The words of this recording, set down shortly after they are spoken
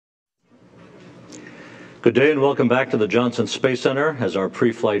Good day and welcome back to the Johnson Space Center as our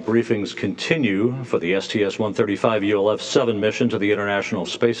pre-flight briefings continue for the STS-135 ULF-7 mission to the International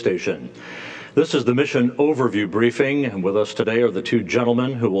Space Station. This is the mission overview briefing, and with us today are the two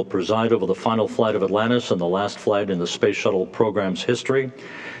gentlemen who will preside over the final flight of Atlantis and the last flight in the Space Shuttle Program's history.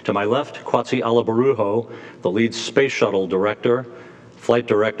 To my left, Kwatsi Alabaruho, the lead Space Shuttle Director, Flight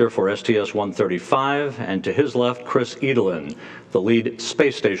Director for STS-135, and to his left, Chris Edelin, the lead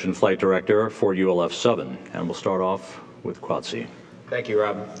Space Station Flight Director for ULF-7. And we'll start off with Kwatsi. Thank you,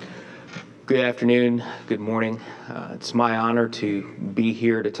 Rob. Good afternoon, good morning. It's my honor to be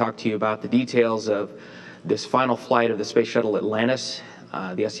here to talk to you about the details of this final flight of the Space Shuttle Atlantis,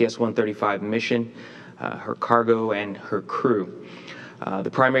 the STS-135 mission, her cargo, and her crew. The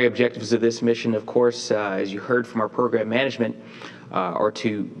primary objectives of this mission, of course, as you heard from our program management, are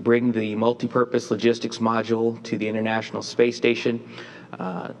to bring the multi-purpose logistics module to the International Space Station,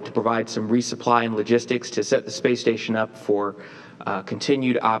 to provide some resupply and logistics to set the space station up for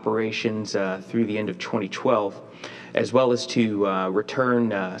continued operations through the end of 2012, as well as to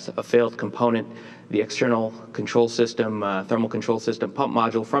return a failed component, the external control system, thermal control system pump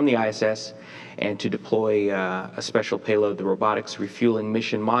module from the ISS, and to deploy a special payload, the robotics refueling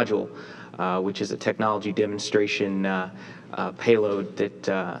mission module, which is a technology demonstration payload that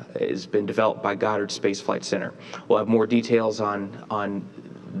has been developed by Goddard Space Flight Center. We'll have more details on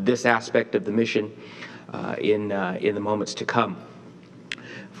this aspect of the mission in the moments to come.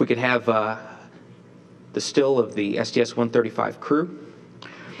 If we could have the still of the STS-135 crew.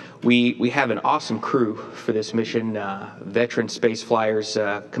 We have an awesome crew for this mission, veteran space flyers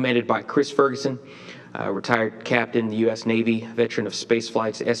commanded by Chris Ferguson, retired captain in the U.S. Navy, veteran of space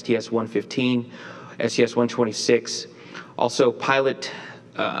flights STS-115, STS-126. Also pilot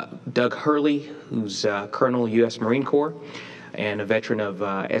Doug Hurley, who's Colonel U.S. Marine Corps, and a veteran of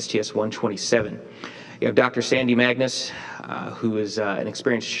STS-127. You have Dr. Sandy Magnus, who is an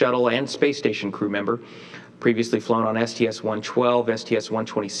experienced shuttle and space station crew member, previously flown on STS-112,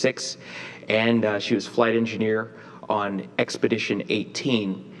 STS-126, and she was flight engineer on Expedition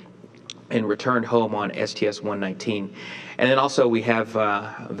 18 and returned home on STS-119. And then also we have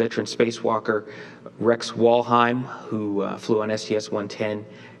veteran spacewalker Rex Walheim, who flew on STS-110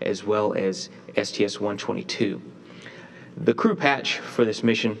 as well as STS-122. The crew patch for this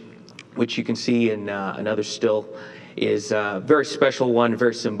mission, which you can see in another still, is a very special one,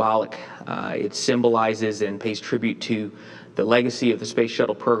 very symbolic. It symbolizes and pays tribute to the legacy of the Space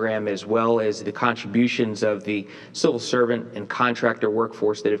Shuttle Program, as well as the contributions of the civil servant and contractor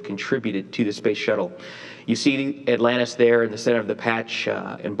workforce that have contributed to the Space Shuttle. You see Atlantis there in the center of the patch,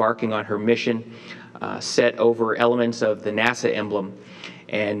 embarking on her mission, set over elements of the NASA emblem,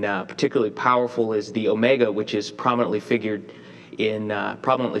 and particularly powerful is the Omega, which is prominently featured in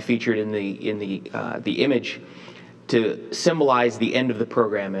the image, to symbolize the end of the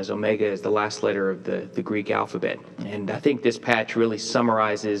program, as Omega is the last letter of the Greek alphabet. And I think this patch really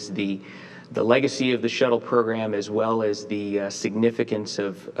summarizes the legacy of the shuttle program, as well as the significance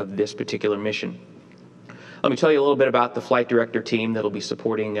of this particular mission. Let me tell you a little bit about the flight director team that will be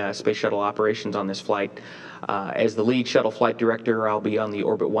supporting space shuttle operations on this flight. As the lead shuttle flight director, I'll be on the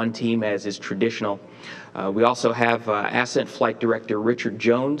Orbit 1 team, as is traditional. We also have Ascent Flight Director Richard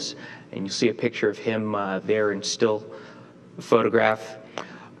Jones, and you'll see a picture of him there in still photograph.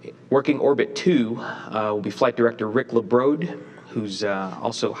 Working Orbit 2 will be Flight Director Rick LeBrode, who's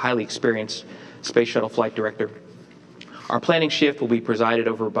also highly experienced Space Shuttle Flight Director. Our planning shift will be presided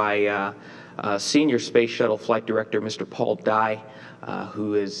over by Senior Space Shuttle Flight Director Mr. Paul Dye,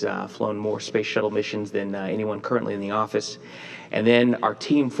 who has flown more Space Shuttle missions than anyone currently in the office. And then our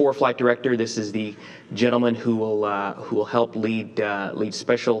Team 4 Flight Director, this is the gentleman who will help lead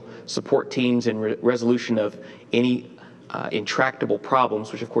special support teams in resolution of any intractable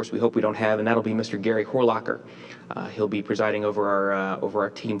problems, which of course we hope we don't have, and that'll be Mr. Gary Horlocker. He'll be presiding over our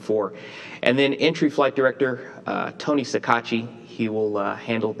Team 4. And then Entry Flight Director Tony Sakachi, he will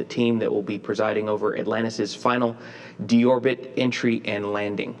handle the team that will be presiding over Atlantis' final deorbit entry and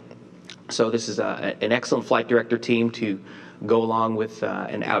landing. So this is an excellent flight director team to go along with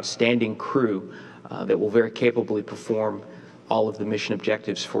an outstanding crew that will very capably perform all of the mission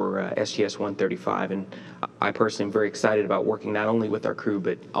objectives for STS-135. And I personally am very excited about working not only with our crew,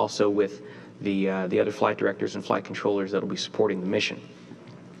 but also with the other flight directors and flight controllers that will be supporting the mission.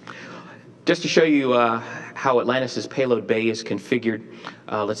 Just to show you how Atlantis' payload bay is configured,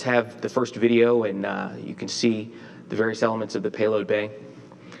 let's have the first video, and you can see the various elements of the payload bay.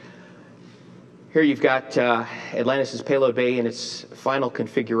 Here you've got Atlantis' payload bay in its final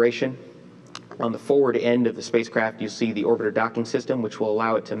configuration. On the forward end of the spacecraft, you'll see the orbiter docking system, which will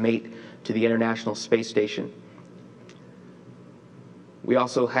allow it to mate to the International Space Station. We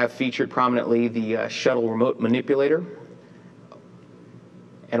also have featured prominently the shuttle remote manipulator.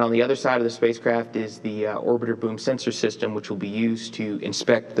 And on the other side of the spacecraft is the orbiter boom sensor system, which will be used to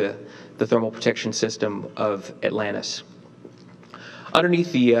inspect the thermal protection system of Atlantis.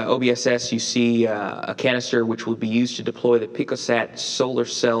 Underneath the OBSS, you see a canister which will be used to deploy the picosat solar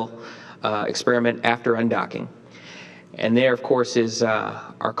cell experiment after undocking. And there, of course, is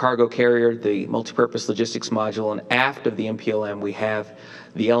our cargo carrier, the multipurpose logistics module, and aft of the MPLM we have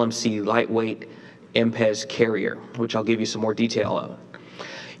the LMC lightweight MPES carrier, which I'll give you some more detail on.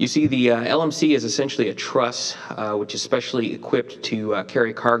 You see the LMC is essentially a truss which is specially equipped to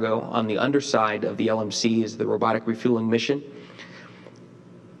carry cargo. On the underside of the LMC is the robotic refueling mission.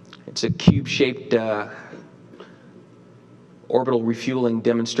 It's a cube-shaped orbital refueling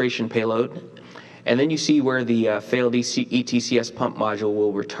demonstration payload. And then you see where the failed ETCS pump module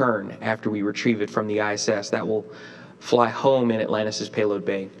will return after we retrieve it from the ISS. That will fly home in Atlantis' payload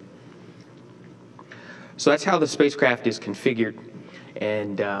bay. So that's how the spacecraft is configured.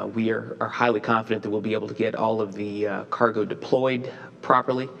 And we are highly confident that we'll be able to get all of the cargo deployed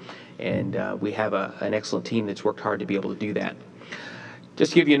properly. And we have an excellent team that's worked hard to be able to do that.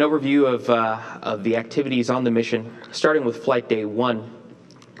 Just to give you an overview of the activities on the mission, starting with Flight Day 1,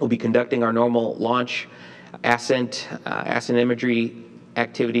 we'll be conducting our normal launch, ascent imagery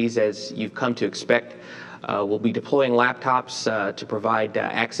activities as you've come to expect. We'll be deploying laptops to provide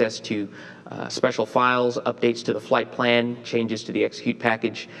access to special files, updates to the flight plan, changes to the execute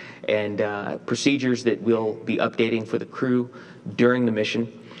package, and procedures that we'll be updating for the crew during the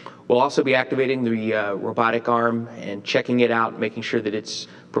mission. We'll also be activating the robotic arm and checking it out, making sure that it's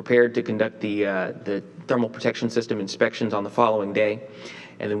prepared to conduct the thermal protection system inspections on the following day.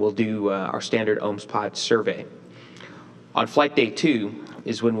 And then we'll do our standard OMS pod survey. On Flight Day 2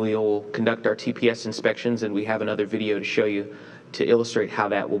 is when we'll conduct our TPS inspections, and we have another video to show you to illustrate how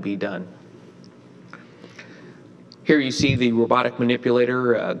that will be done. Here you see the robotic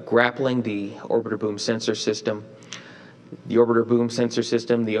manipulator grappling the orbiter boom sensor system. The orbiter boom sensor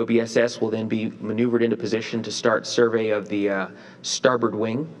system, the OBSS, will then be maneuvered into position to start survey of the starboard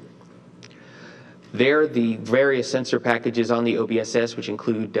wing. There, the various sensor packages on the OBSS, which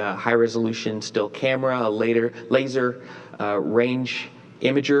include high-resolution still camera, a laser range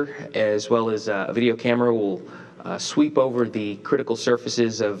imager, as well as a video camera, will sweep over the critical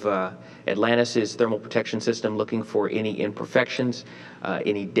surfaces of Atlantis' thermal protection system, looking for any imperfections,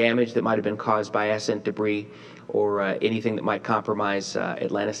 any damage that might have been caused by ascent debris, or anything that might compromise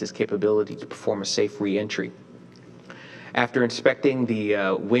Atlantis' capability to perform a safe re-entry. After inspecting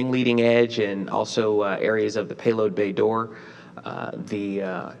the wing leading edge and also areas of the payload bay door, the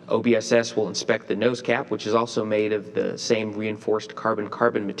OBSS will inspect the nose cap, which is also made of the same reinforced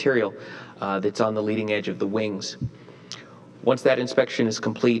carbon-carbon material that's on the leading edge of the wings. Once that inspection is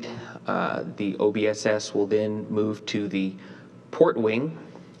complete, the OBSS will then move to the port wing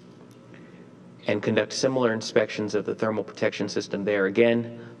and conduct similar inspections of the thermal protection system there,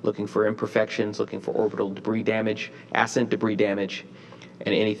 again looking for imperfections, looking for orbital debris damage, ascent debris damage,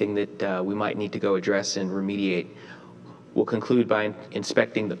 and anything that we might need to go address and remediate. We'll conclude by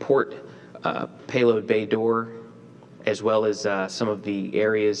inspecting the port payload bay door, as well as some of the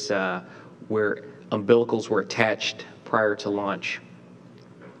areas where umbilicals were attached prior to launch.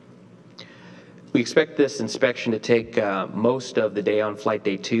 We expect this inspection to take most of the day on Flight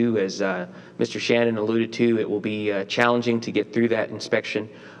Day 2. As Mr. Shannon alluded to, it will be challenging to get through that inspection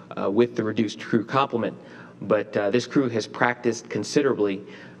with the reduced crew complement. But this crew has practiced considerably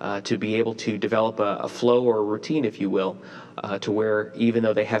to be able to develop a flow or a routine, if you will, to where even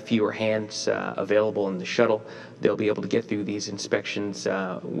though they have fewer hands available in the shuttle, they'll be able to get through these inspections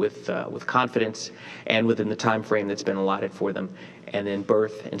with confidence and within the time frame that's been allotted for them, and then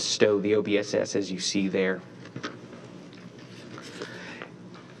berth and stow the OBSS as you see there.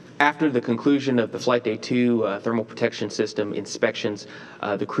 After the conclusion of the Flight Day 2 thermal protection system inspections,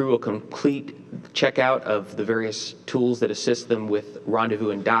 the crew will complete checkout of the various tools that assist them with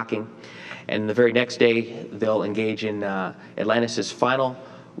rendezvous and docking. And the very next day, they'll engage in Atlantis' final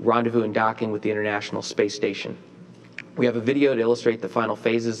rendezvous and docking with the International Space Station. We have a video to illustrate the final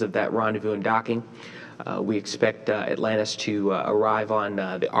phases of that rendezvous and docking. We expect Atlantis to arrive on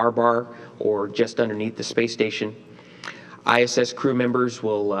the R-bar, or just underneath the space station. ISS crew members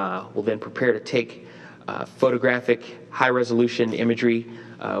will then prepare to take photographic high-resolution imagery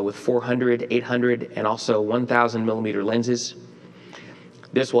with 400, 800, and also 1,000 millimeter lenses.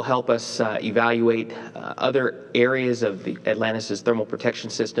 This will help us evaluate other areas of the Atlantis' thermal protection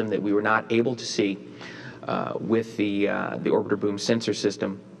system that we were not able to see with the orbiter boom sensor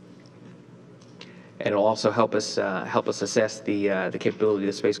system. And it'll also help us assess the capability of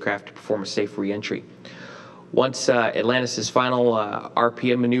the spacecraft to perform a safe reentry. Once Atlantis' final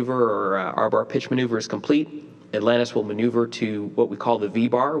RPM maneuver or R-bar pitch maneuver is complete, Atlantis will maneuver to what we call the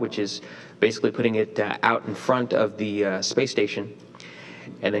V-bar, which is basically putting it out in front of the space station.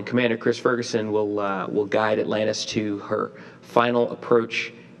 And then Commander Chris Ferguson will guide Atlantis to her final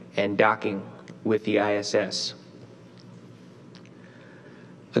approach and docking with the ISS.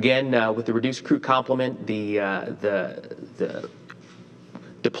 Again, with the reduced crew complement, the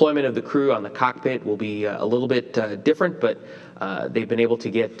deployment of the crew on the cockpit will be a little bit different, but they've been able to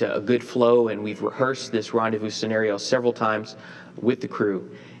get a good flow, and we've rehearsed this rendezvous scenario several times with the crew.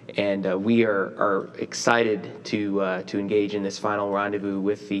 And we are excited to engage in this final rendezvous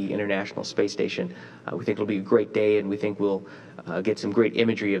with the International Space Station. We think it'll be a great day, and we think we'll get some great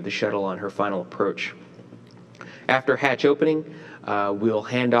imagery of the shuttle on her final approach. After hatch opening, we'll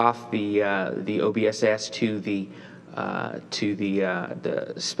hand off the OBSS to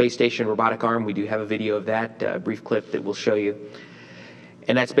the space station robotic arm. We do have a video of that, a brief clip that we'll show you.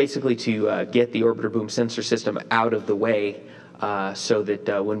 And that's basically to get the orbiter boom sensor system out of the way so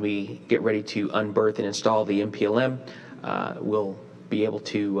that when we get ready to unberth and install the MPLM, we'll be able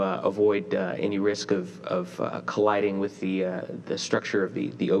to avoid any risk of colliding with the structure of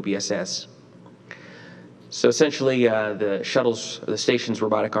the OBSS. So essentially, the station's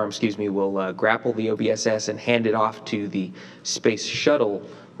robotic arm, will grapple the OBSS and hand it off to the Space Shuttle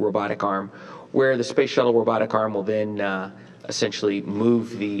robotic arm, where the Space Shuttle robotic arm will then essentially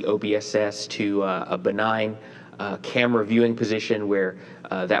move the OBSS to a benign camera viewing position where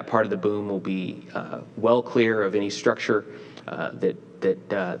that part of the boom will be well clear of any structure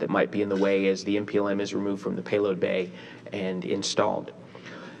that might be in the way as the MPLM is removed from the payload bay and installed.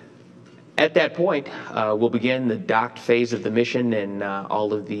 At that point, we'll begin the docked phase of the mission and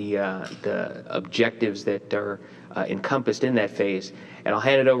all of the objectives that are encompassed in that phase. And I'll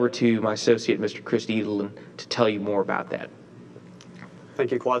hand it over to my associate, Mr. Chris Edelin, to tell you more about that.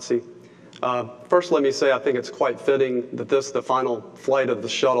 Thank you, Quatsi. First, let me say I think it's quite fitting that the final flight of the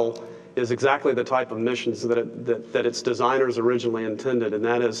shuttle, is exactly the type of missions that its designers originally intended, and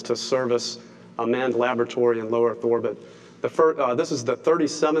that is to service a manned laboratory in low Earth orbit. This is the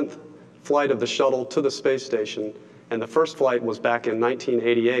 37th flight of the shuttle to the space station, and the first flight was back in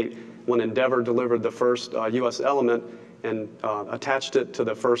 1988 when Endeavour delivered the first U.S. element and attached it to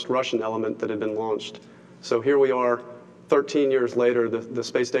the first Russian element that had been launched. So here we are, 13 years later. The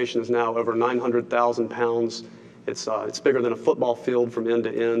space station is now over 900,000 pounds. It's bigger than a football field from end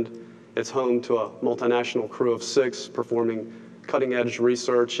to end. It's home to a multinational crew of 6 performing cutting-edge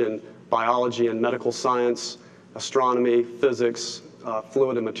research in biology and medical science, astronomy, physics,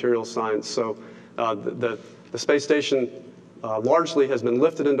 fluid and material science. So the space station largely has been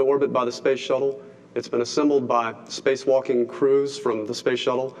lifted into orbit by the space shuttle. It's been assembled by spacewalking crews from the space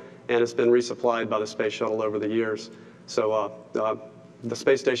shuttle, and it's been resupplied by the space shuttle over the years. So the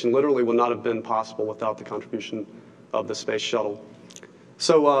space station literally would not have been possible without the contribution of the space shuttle.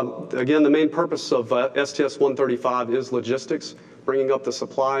 So again, the main purpose of STS-135 is logistics, bringing up the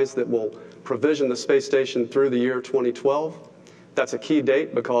supplies that will provision the space station through the year 2012. That's a key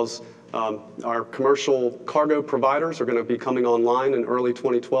date because our commercial cargo providers are going to be coming online in early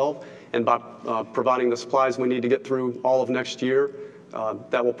 2012, and by providing the supplies we need to get through all of next year,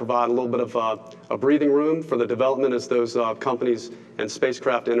 that will provide a little bit of a breathing room for the development as those companies and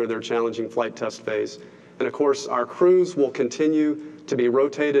spacecraft enter their challenging flight test phase. And of course, our crews will continue to be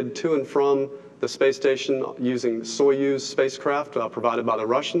rotated to and from the space station using Soyuz spacecraft provided by the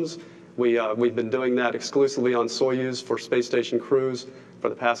Russians. We've been doing that exclusively on Soyuz for space station crews for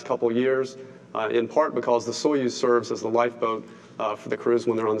the past couple of years, in part because the Soyuz serves as the lifeboat for the crews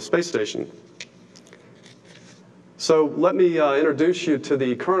when they're on the space station. So let me introduce you to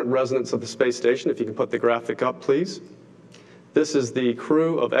the current residents of the space station. If you can put the graphic up, please. This is the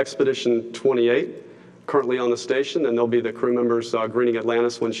crew of Expedition 28 currently on the station, and they'll be the crew members greeting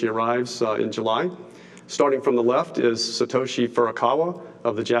Atlantis when she arrives in July. Starting from the left is Satoshi Furukawa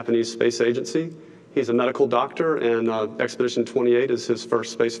of the Japanese Space Agency. He's a medical doctor, and Expedition 28 is his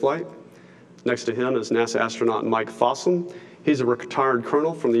first space flight. Next to him is NASA astronaut Mike Fossum. He's a retired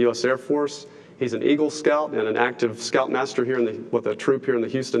colonel from the U.S. Air Force. He's an Eagle Scout and an active Scoutmaster here with a troop here in the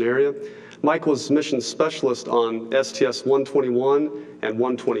Houston area. Mike was mission specialist on STS-121 and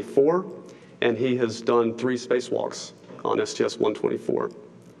 124, and he has done 3 spacewalks on STS-124.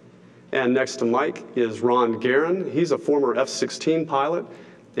 And next to Mike is Ron Guerin. He's a former F-16 pilot,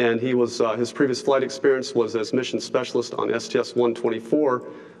 and he was, his previous flight experience was as mission specialist on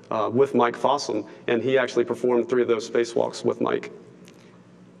STS-124 with Mike Fossum, and he actually performed 3 of those spacewalks with Mike.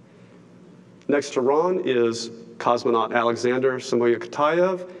 Next to Ron is cosmonaut Alexander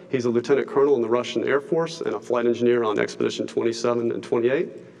Samoyakatayev. He's a lieutenant colonel in the Russian Air Force and a flight engineer on Expedition 27 and 28.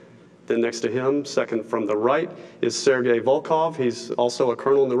 Then next to him, second from the right, is Sergei Volkov. He's also a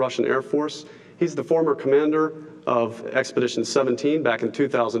colonel in the Russian Air Force. He's the former commander of Expedition 17 back in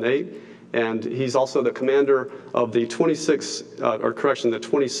 2008, and he's also the commander of the 27S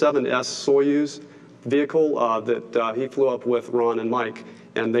Soyuz vehicle that he flew up with Ron and Mike,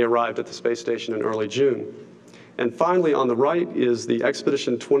 and they arrived at the space station in early June. And finally, on the right is the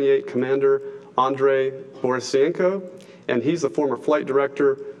Expedition 28 commander, Andrei Borisienko, and he's the former flight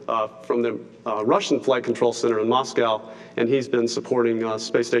director from the Russian Flight Control Center in Moscow, and he's been supporting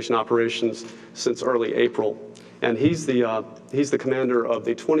space station operations since early April. And he's the commander of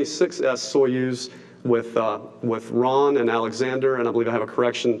the 26S Soyuz with Ron and Alexander, and I believe I have a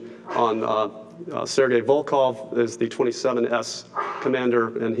correction on Sergei Volkov is the 27S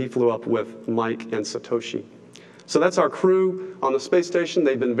commander, and he flew up with Mike and Satoshi. So that's our crew on the space station.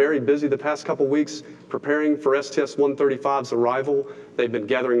 They've been very busy the past couple weeks preparing for STS-135's arrival. They've been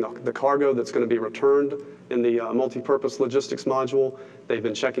gathering the cargo that's going to be returned in the multi-purpose logistics module. They've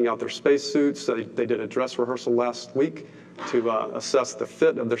been checking out their spacesuits. They did a dress rehearsal last week to assess the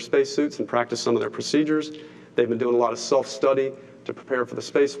fit of their spacesuits and practice some of their procedures. They've been doing a lot of self-study to prepare for the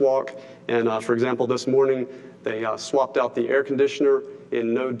spacewalk. And for example, this morning, they swapped out the air conditioner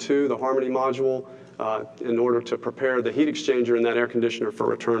in Node 2, the Harmony module, in order to prepare the heat exchanger in that air conditioner for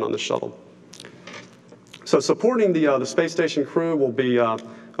return on the shuttle. So supporting the space station crew will be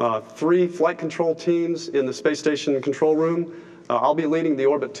 3 flight control teams in the space station control room. I'll be leading the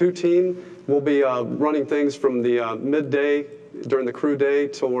Orbit 2 team. We'll be running things from the midday during the crew day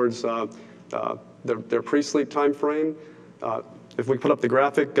towards their pre-sleep time frame. If we put up the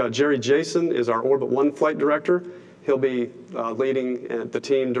graphic, Jerry Jason is our Orbit 1 flight director. He'll be leading the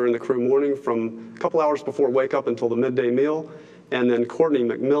team during the crew morning from a couple hours before wake up until the midday meal. And then Courtney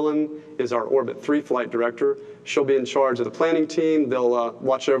McMillan is our Orbit 3 flight director. She'll be in charge of the planning team. They'll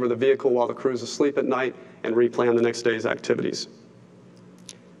watch over the vehicle while the crew's asleep at night and replan the next day's activities.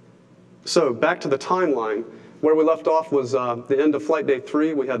 So back to the timeline. Where we left off was the end of flight day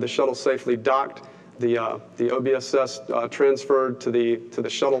 3. We had the shuttle safely docked, the OBSS transferred to the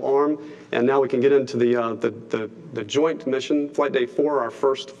shuttle arm, and now we can get into the joint mission. Flight day 4, our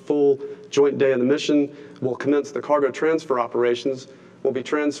first full joint day of the mission, will commence the cargo transfer operations. We'll be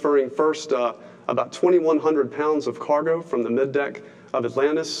transferring first about 2,100 pounds of cargo from the middeck of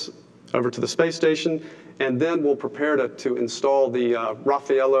Atlantis over to the space station, and then we'll prepare to install the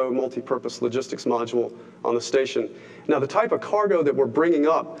Raffaello multi-purpose logistics module on the station. Now, the type of cargo that we're bringing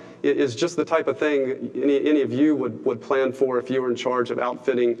up is just the type of thing any of you would plan for if you were in charge of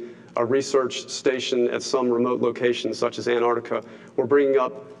outfitting a research station at some remote location, such as Antarctica. We're bringing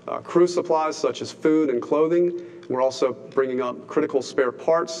up crew supplies, such as food and clothing. We're also bringing up critical spare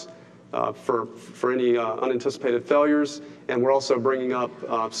parts for any unanticipated failures. And we're also bringing up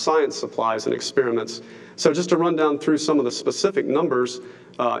science supplies and experiments. So just to run down through some of the specific numbers,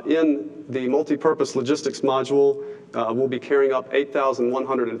 in the multi-purpose logistics module, we'll be carrying up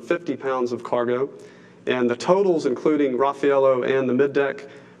 8,150 pounds of cargo. And the totals, including Raffaello and the middeck,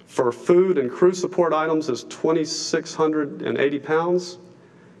 for food and crew support items is 2,680 pounds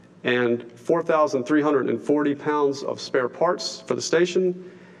and 4,340 pounds of spare parts for the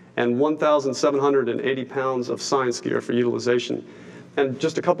station and 1,780 pounds of science gear for utilization. And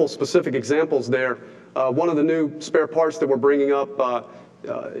just a couple specific examples there. One of the new spare parts that we're bringing up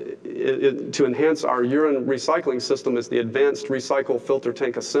to enhance our urine recycling system is the Advanced Recycle Filter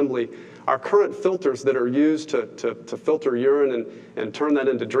Tank Assembly. Our current filters that are used to filter urine and turn that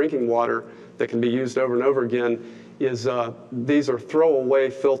into drinking water that can be used over and over again these are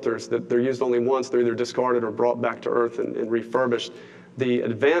throwaway filters that they're used only once. They're either discarded or brought back to Earth and refurbished. The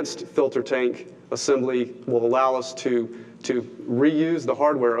Advanced Filter Tank Assembly will allow us to reuse the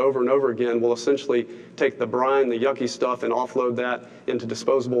hardware over and over again. We'll essentially take the brine, the yucky stuff, and offload that into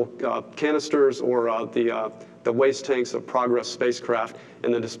disposable canisters or the waste tanks of Progress spacecraft,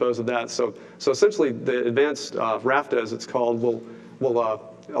 and then dispose of that. So essentially, the advanced RAFTA, as it's called, will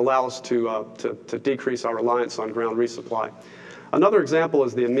allow us to decrease our reliance on ground resupply. Another example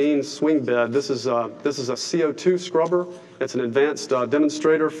is the Amine swing bed. This is a CO2 scrubber. It's an advanced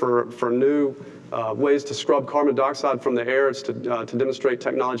demonstrator for new ways to scrub carbon dioxide from the air. It's to demonstrate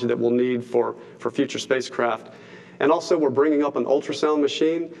technology that we'll need for future spacecraft. And also, we're bringing up an ultrasound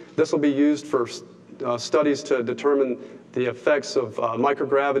machine. This will be used for studies to determine the effects of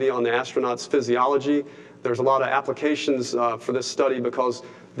microgravity on the astronauts' physiology. There's a lot of applications for this study because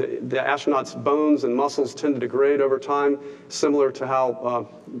the astronauts' bones and muscles tend to degrade over time, similar to how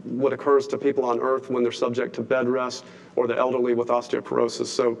what occurs to people on Earth when they're subject to bed rest or the elderly with osteoporosis.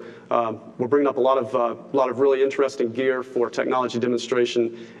 So we're bringing up a lot of really interesting gear for technology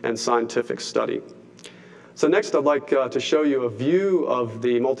demonstration and scientific study. So next, I'd like to show you a view of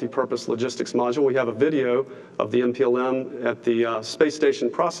the multi-purpose logistics module. We have a video of the MPLM at the Space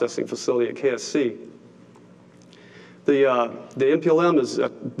Station Processing Facility at KSC. The MPLM is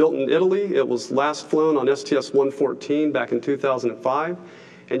built in Italy. It was last flown on STS-114 back in 2005.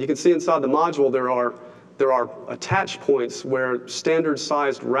 And you can see inside the module there are attach points where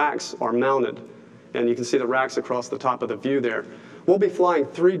standard-sized racks are mounted. And you can see the racks across the top of the view there. We'll be flying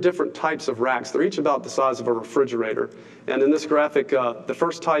 3 different types of racks. They're each about the size of a refrigerator. And in this graphic, the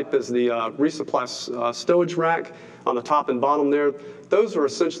first type is the resupply stowage rack on the top and bottom there. Those are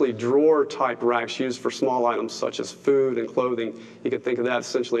essentially drawer-type racks used for small items such as food and clothing. You can think of that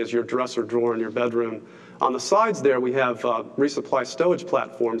essentially as your dresser drawer in your bedroom. On the sides there, we have resupply stowage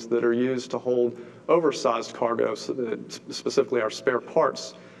platforms that are used to hold oversized cargo, specifically our spare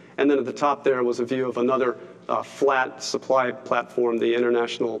parts. And then at the top there was a view of another flat supply platform, the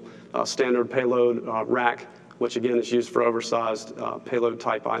International Standard Payload Rack, which again is used for oversized payload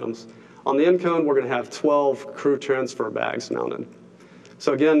type items. On the end cone, we're going to have 12 crew transfer bags mounted.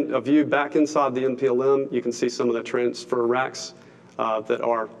 So again, a view back inside the MPLM, you can see some of the transfer racks that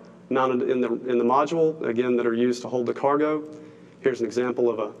are mounted in the module, again, that are used to hold the cargo. Here's an example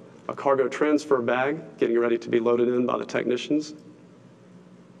of a cargo transfer bag getting ready to be loaded in by the technicians.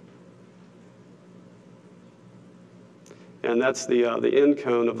 And that's the end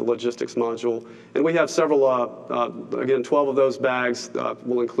cone of the logistics module. And we have several, again, 12 of those bags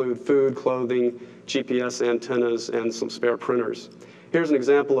will include food, clothing, GPS antennas, and some spare printers. Here's an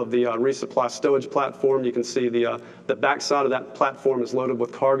example of the resupply stowage platform. You can see the backside of that platform is loaded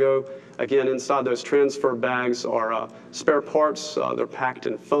with cargo. Again, inside those transfer bags are spare parts. They're packed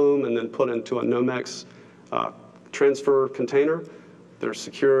in foam and then put into a Nomex transfer container. They're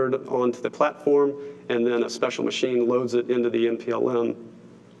secured onto the platform, and then a special machine loads it into the MPLM.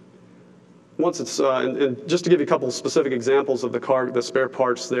 Once it's, and just to give you a couple of specific examples of the spare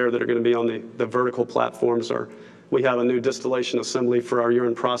parts there that are going to be on the vertical platforms are, we have a new distillation assembly for our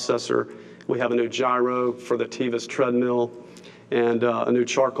urine processor. We have a new gyro for the TVIS treadmill, and a new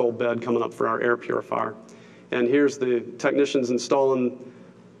charcoal bed coming up for our air purifier. And here's the technicians installing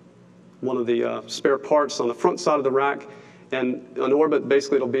one of the spare parts on the front side of the rack. And on orbit,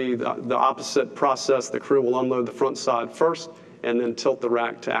 basically, it'll be the opposite process. The crew will unload the front side first and then tilt the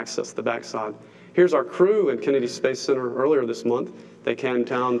rack to access the back side. Here's our crew at Kennedy Space Center earlier this month. They came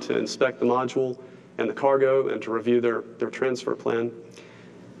down to inspect the module and the cargo and to review their transfer plan.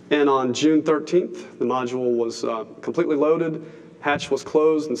 And on June 13th, the module was completely loaded, hatch was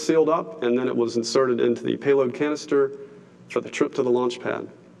closed and sealed up, and then it was inserted into the payload canister for the trip to the launch pad.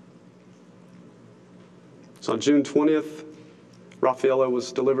 So on June 20th, Raffaello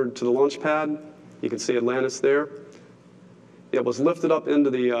was delivered to the launch pad. You can see Atlantis there. It was lifted up into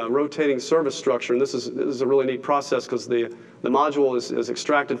the rotating service structure, and this is a really neat process because the module is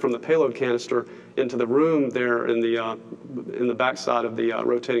extracted from the payload canister into the room there in the backside of the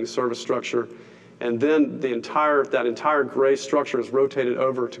rotating service structure, and then that entire gray structure is rotated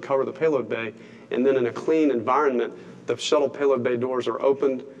over to cover the payload bay, and then in a clean environment, the shuttle payload bay doors are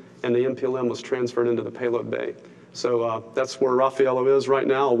opened, and the MPLM was transferred into the payload bay. So that's where Raffaello is right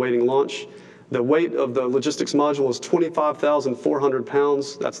now, awaiting launch. The weight of the logistics module is 25,400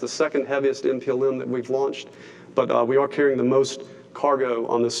 pounds. That's the second heaviest MPLM that we've launched. But we are carrying the most cargo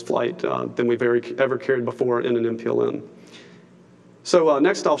on this flight than we've ever carried before in an MPLM. So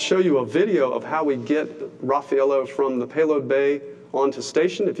next I'll show you a video of how we get Raffaello from the payload bay onto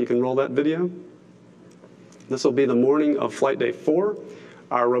station, if you can roll that video. This will be the morning of flight day 4.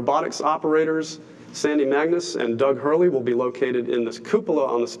 Our robotics operators, Sandy Magnus and Doug Hurley, will be located in this cupola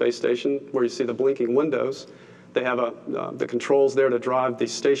on the space station where you see the blinking windows. They have the controls there to drive the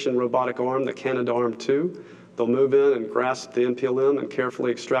station robotic arm, the Canadarm2. They'll move in and grasp the MPLM and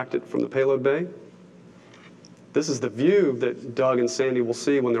carefully extract it from the payload bay. This is the view that Doug and Sandy will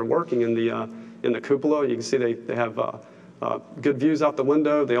see when they're working in the cupola. You can see they have good views out the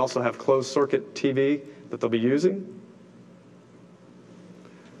window. They also have closed circuit TV that they'll be using.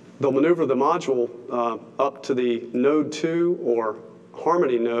 They'll maneuver the module up to the node 2 or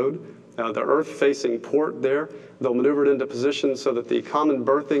Harmony node the Earth-facing port there. They'll maneuver it into position so that the common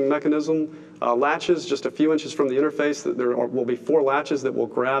berthing mechanism latches just a few inches from the interface. That there will be 4 latches that will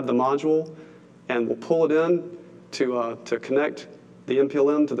grab the module and will pull it in to connect the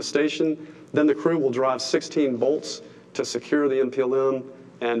MPLM to the station. Then the crew will drive 16 bolts to secure the MPLM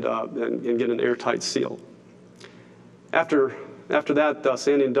and get an airtight seal. After that,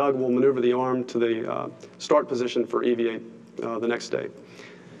 Sandy and Doug will maneuver the arm to the start position for EVA the next day.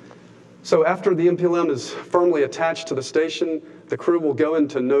 So after the MPLM is firmly attached to the station, the crew will go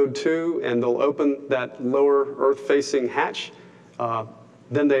into node 2 and they'll open that lower Earth-facing hatch.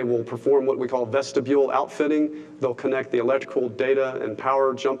 Then they will perform what we call vestibule outfitting. They'll connect the electrical, data, and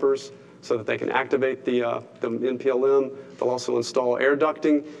power jumpers so that they can activate the MPLM. They'll also install air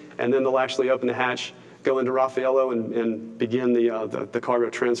ducting, and then they'll actually open the hatch, go into Raffaello, and begin the cargo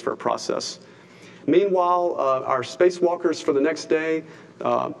transfer process. Meanwhile, our spacewalkers for the next day,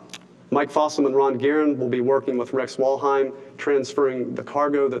 Mike Fossum and Ron Guerin will be working with Rex Walheim, transferring the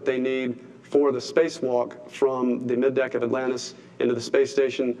cargo that they need for the spacewalk from the middeck of Atlantis into the space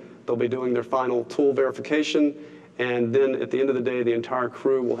station. They'll be doing their final tool verification, and then at the end of the day, the entire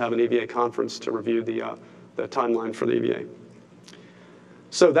crew will have an EVA conference to review the timeline for the EVA.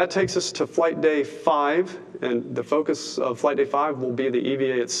 So that takes us to Flight Day 5, and the focus of Flight Day 5 will be the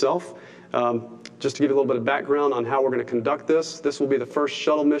EVA itself. Just to give you a little bit of background on how we're going to conduct this will be the first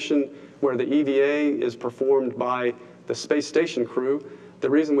shuttle mission where the EVA is performed by the space station crew. The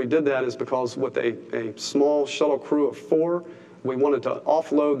reason we did that is because with a small shuttle crew of 4, we wanted to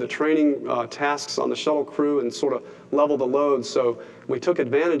offload the training tasks on the shuttle crew and sort of level the load. So we took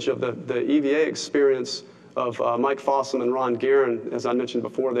advantage of the EVA experience of Mike Fossum and Ron Guerin. As I mentioned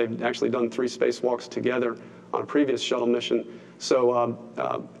before, they've actually done 3 spacewalks together on a previous shuttle mission. So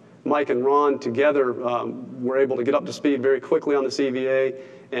Mike and Ron together were able to get up to speed very quickly on this EVA,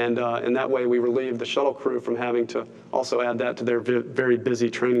 and that way we relieved the shuttle crew from having to also add that to their very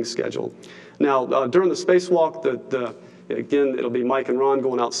busy training schedule. Now, during the spacewalk, again, it'll be Mike and Ron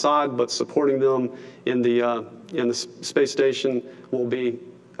going outside, but supporting them in the space station will be,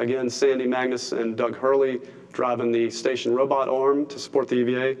 again, Sandy Magnus and Doug Hurley driving the station robot arm to support the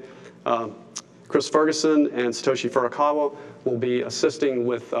EVA. Chris Ferguson and Satoshi Furukawa will be assisting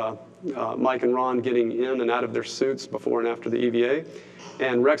with Mike and Ron getting in and out of their suits before and after the EVA.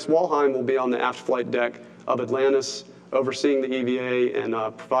 And Rex Walheim will be on the aft flight deck of Atlantis, overseeing the EVA and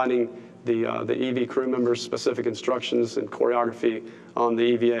providing the EV crew members specific instructions and choreography on the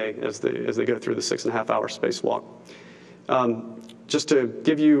EVA as they go through the 6.5-hour spacewalk. Just to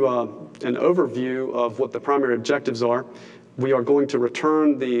give you an overview of what the primary objectives are, we are going to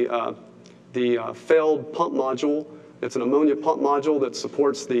return the failed pump module. It's an ammonia pump module that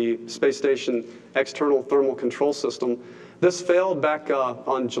supports the space station external thermal control system. This failed back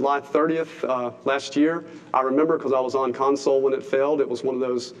on July 30th last year. I remember because I was on console when it failed. It was one of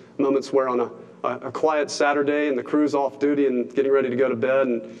those moments where on a quiet Saturday and the crew's off duty and getting ready to go to bed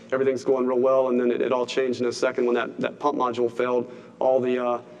and everything's going real well, and then it all changed in a second when that pump module failed. All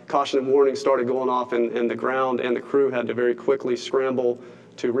the caution and warning started going off, and the ground and the crew had to very quickly scramble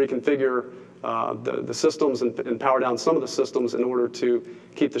to reconfigure the systems and power down some of the systems in order to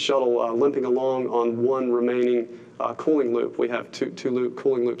keep the shuttle limping along on one remaining cooling loop. We have two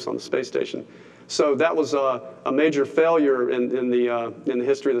cooling loops on the space station. So that was a major failure in the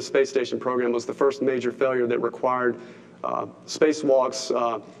history of the space station program. It was the first major failure that required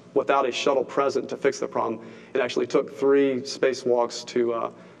spacewalks without a shuttle present to fix the problem. It actually took 3 spacewalks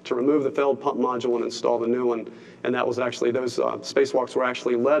to remove the failed pump module and install the new one. And that was actually, those spacewalks were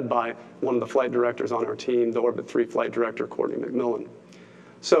actually led by one of the flight directors on our team, the Orbit 3 flight director, Courtney McMillan.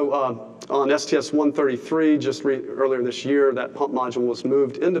 So on STS-133, just earlier this year, that pump module was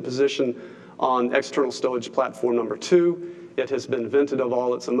moved into position on external stowage platform number 2. It has been vented of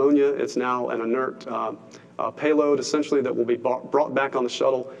all its ammonia. It's now an inert payload, essentially, that will be brought back on the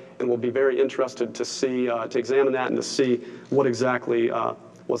shuttle, and we'll be very interested to see, to examine that and to see what exactly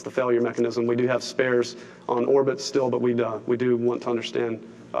was the failure mechanism. We do have spares on orbit still, but we do want to understand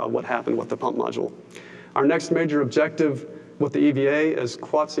what happened with the pump module. Our next major objective with the EVA, as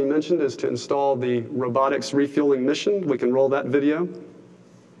Kwatsi mentioned, is to install the robotics refueling mission. We can roll that video.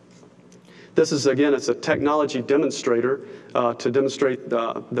 This is, again, it's a technology demonstrator to demonstrate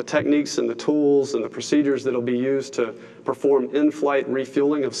the techniques and the tools and the procedures that will be used to perform in-flight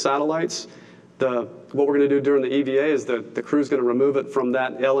refueling of satellites. What we're going to do during the EVA is the crew's going to remove it from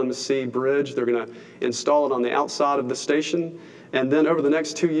that LMC bridge. They're going to install it on the outside of the station. And then over the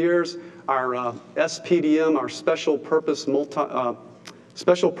next 2 years, our SPDM, our special purpose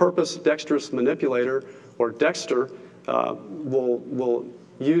dexterous manipulator, or Dexter, will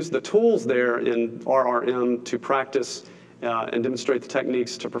use the tools there in RRM to practice and demonstrate the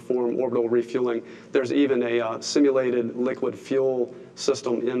techniques to perform orbital refueling. There's even a simulated liquid fuel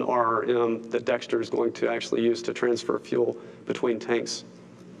system in RRM that Dexter is going to actually use to transfer fuel between tanks.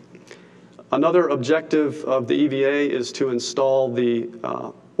 Another objective of the EVA is to install the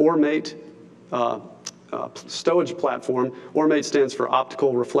ORMATE stowage platform. ORMATE stands for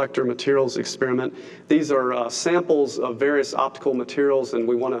Optical Reflector Materials Experiment. These are samples of various optical materials, and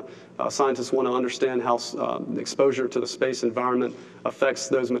scientists want to understand how exposure to the space environment affects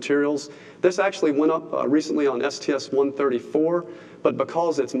those materials. This actually went up recently on STS-134, but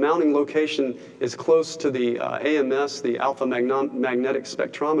because its mounting location is close to the AMS, the alpha magnetic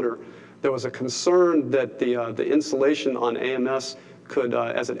spectrometer, there was a concern that the insulation on AMS could,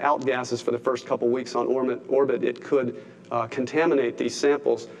 as it outgasses for the first couple weeks on orbit, it could contaminate these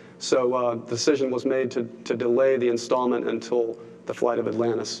samples. So the decision was made to delay the installment until the flight of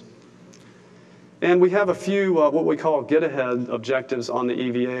Atlantis. And we have a few what we call get-ahead objectives on the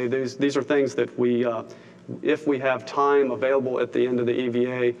EVA. These are things that if we have time available at the end of the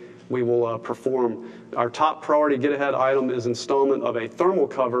EVA, we will perform. Our top priority get-ahead item is installment of a thermal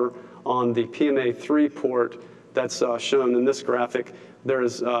cover on the PMA-3 port that's shown in this graphic. There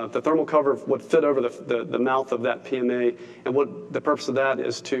is the thermal cover would fit over the mouth of that PMA, and what the purpose of that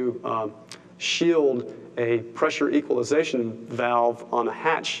is to shield a pressure equalization valve on a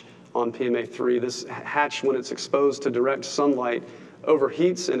hatch on PMA-3. This hatch, when it's exposed to direct sunlight,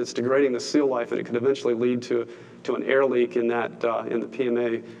 overheats and it's degrading the seal life, and it could eventually lead to an air leak in the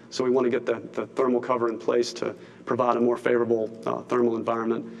PMA. So we want to get the thermal cover in place to provide a more favorable thermal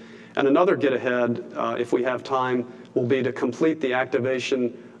environment. And another get ahead, if we have time, will be to complete the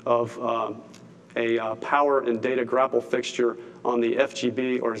activation of a power and data grapple fixture on the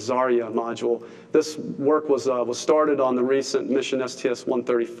FGB or Zarya module. This work was started on the recent mission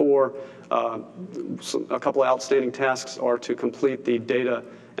STS-134. A couple of outstanding tasks are to complete the data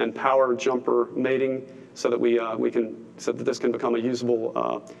and power jumper mating so that this can become a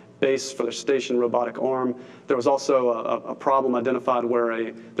usable base for the station robotic arm. There was also a problem identified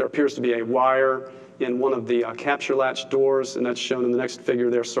where there appears to be a wire in one of the capture latch doors, and that's shown in the next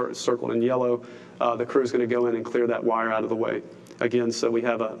figure there, circled in yellow. The crew is going to go in and clear that wire out of the way. Again, so we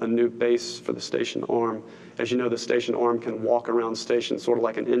have a new base for the station arm. As you know, the station arm can walk around station sort of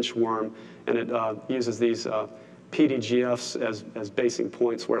like an inchworm, and it uses these PDGFs as basing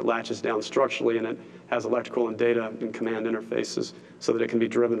points where it latches down structurally, and it has electrical and data and command interfaces so that it can be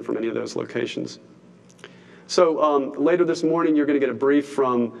driven from any of those locations. So later this morning, you're going to get a brief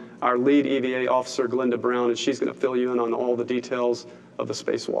from our lead EVA officer, Glenda Brown, and she's going to fill you in on all the details of the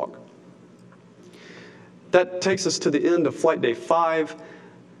spacewalk. That takes us to the end of Flight Day 5.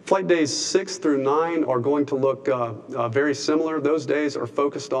 Flight Days 6 through 9 are going to look very similar. Those days are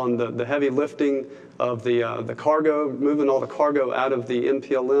focused on the heavy lifting of the cargo, moving all the cargo out of the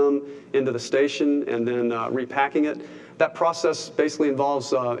MPLM into the station and then repacking it. That process basically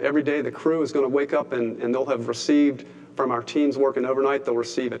involves every day the crew is going to wake up and they'll have received from our teams working overnight, they'll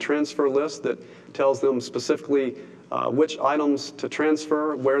receive a transfer list that tells them specifically which items to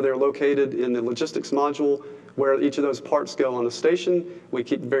transfer, where they're located in the logistics module, where each of those parts go on the station. We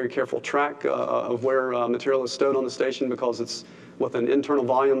keep very careful track of where material is stowed on the station because it's with an internal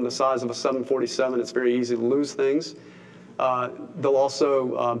volume the size of a 747, it's very easy to lose things. They'll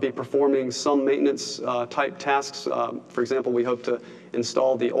also be performing some maintenance type tasks. For example, we hope to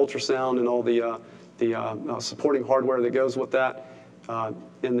install the ultrasound and all the supporting hardware that goes with that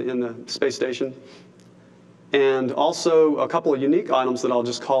in the space station. And also a couple of unique items that I'll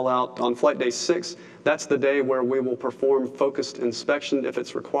just call out on Flight Day 6. That's the day where we will perform focused inspection if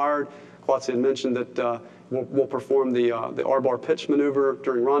it's required. Quatsi had mentioned that we'll perform the R-bar pitch maneuver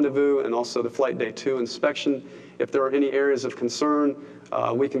during rendezvous and also the Flight Day 2 inspection. If there are any areas of concern,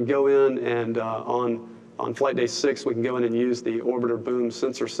 we can go in and on Flight Day 6, we can go in and use the orbiter boom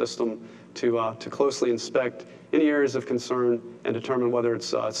sensor system to closely inspect any areas of concern and determine whether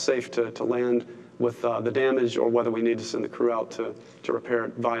it's safe to land with the damage or whether we need to send the crew out to repair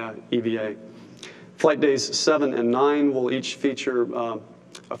it via EVA. Flight Days 7 and 9 will each feature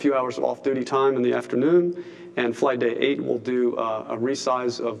a few hours of off-duty time in the afternoon, and Flight Day 8 will do a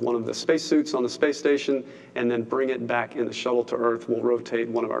resize of one of the spacesuits on the space station and then bring it back in the shuttle to Earth. We'll rotate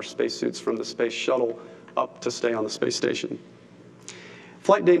one of our spacesuits from the space shuttle up to stay on the space station.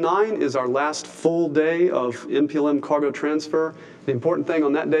 Flight Day 9 is our last full day of MPLM cargo transfer. The important thing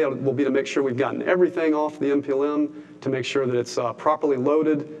on that day will be to make sure we've gotten everything off the MPLM, to make sure that it's properly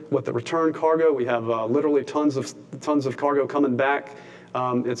loaded with the return cargo. We have literally tons of cargo coming back.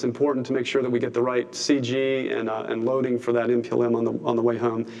 It's important to make sure that we get the right CG and loading for that MPLM on the way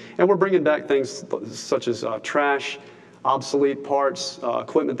home. And we're bringing back things such as trash, obsolete parts,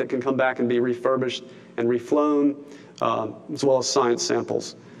 equipment that can come back and be refurbished and reflown, as well as science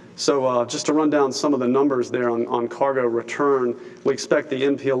samples. So just to run down some of the numbers there on cargo return, we expect the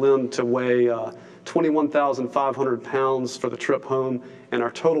MPLM to weigh 21,500 pounds for the trip home, and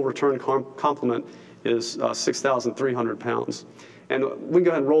our total return complement is 6,300 pounds. And we can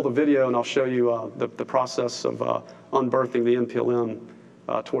go ahead and roll the video, and I'll show you the process of unberthing the MPLM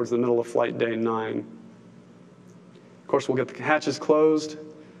towards the middle of flight day 9. Of course, we'll get the hatches closed.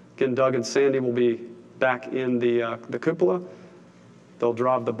 Again, Doug and Sandy will be back in the cupola. They'll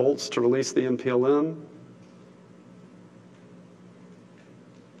drive the bolts to release the MPLM.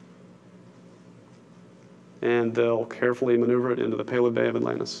 And they'll carefully maneuver it into the payload bay of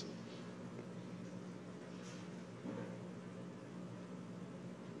Atlantis.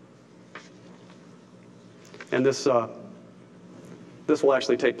 And this will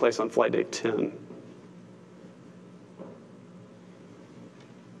actually take place on flight day 10.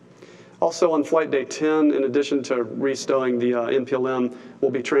 Also on flight day 10, in addition to restowing the MPLM, we'll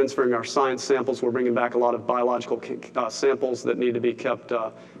be transferring our science samples. We're bringing back a lot of biological samples that need to be kept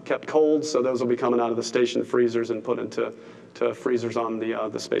cold, so those will be coming out of the station freezers and put into freezers on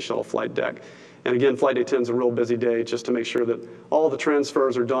the Space Shuttle flight deck. And again, flight day 10 is a real busy day just to make sure that all the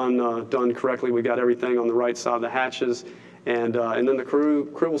transfers are done correctly. We got everything on the right side of the hatches. And then the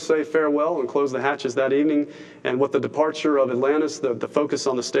crew will say farewell and close the hatches that evening. And with the departure of Atlantis, the focus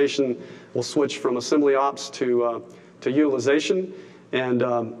on the station will switch from assembly ops to utilization. And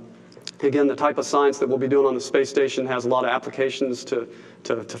again, the type of science that we'll be doing on the space station has a lot of applications to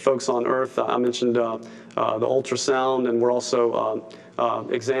folks on Earth. I mentioned the ultrasound, and we're also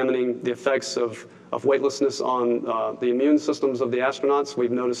examining the effects of weightlessness on the immune systems of the astronauts.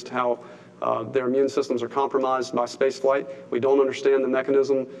 We've noticed how their immune systems are compromised by spaceflight. We don't understand the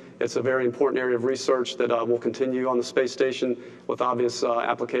mechanism. It's a very important area of research that will continue on the space station with obvious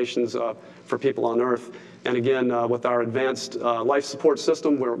applications for people on Earth. And again, with our advanced life support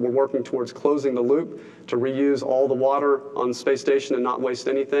system, we're working towards closing the loop to reuse all the water on the space station and not waste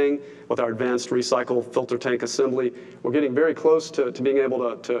anything. With our advanced recycle filter tank assembly, we're getting very close to being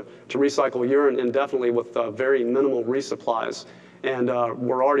able to recycle urine indefinitely with very minimal resupplies. And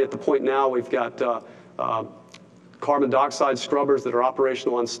we're already at the point now, we've got carbon dioxide scrubbers that are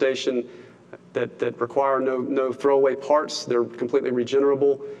operational on station that require no throwaway parts. They're completely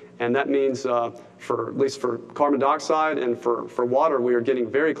regenerable. And that means, at least for carbon dioxide and for water, we are getting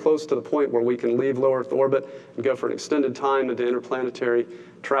very close to the point where we can leave low Earth orbit and go for an extended time into interplanetary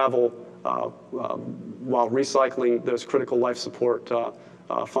travel while recycling those critical life support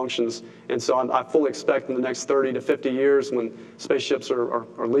functions. And so I fully expect in the next 30 to 50 years, when spaceships are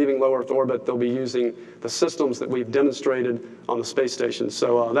leaving low Earth orbit, they'll be using the systems that we've demonstrated on the space station.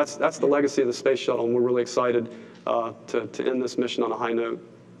 So that's the legacy of the Space Shuttle, and we're really excited to end this mission on a high note.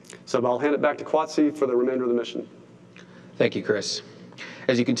 So I'll hand it back to Quatsi for the remainder of the mission. Thank you, Chris.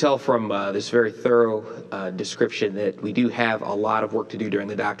 As you can tell from this very thorough description, that we do have a lot of work to do during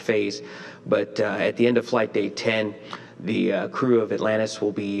the docked phase, but at the end of flight day 10, the crew of Atlantis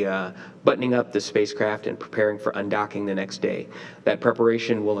will be buttoning up the spacecraft and preparing for undocking the next day. That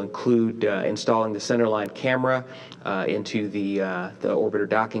preparation will include installing the centerline camera into the orbiter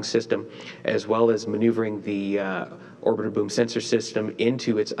docking system, as well as maneuvering the orbiter boom sensor system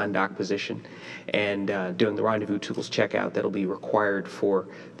into its undocked position, and doing the rendezvous tools checkout that'll be required for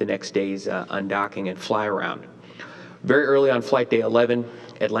the next day's undocking and fly around. Very early on flight day 11,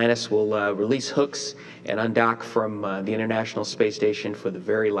 Atlantis will release hooks and undock from the International Space Station for the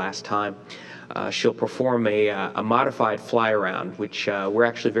very last time. She'll perform a modified fly around, which we're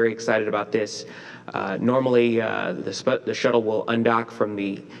actually very excited about this. Normally, the shuttle will undock from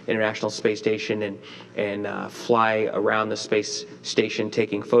the International Space Station and fly around the space station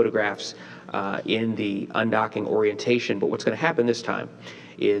taking photographs in the undocking orientation. But what's going to happen this time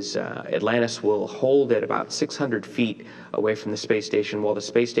is Atlantis will hold at about 600 feet away from the space station while the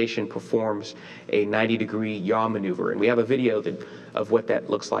space station performs a 90-degree yaw maneuver. And we have a video of what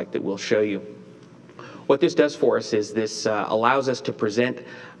that looks like that we'll show you. What this does for us is this allows us to present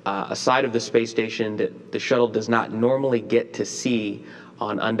a side of the space station that the shuttle does not normally get to see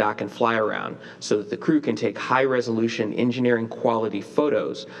on undock and fly around, so that the crew can take high-resolution engineering quality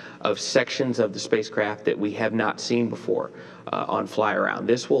photos of sections of the spacecraft that we have not seen before on fly around.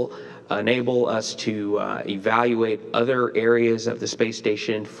 This will enable us to evaluate other areas of the space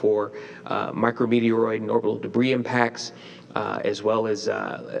station for micrometeoroid and orbital debris impacts, as well as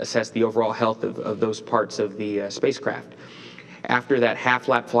assess the overall health of those parts of the spacecraft. After that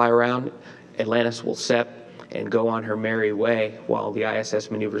half-lap fly around, Atlantis will set and go on her merry way while the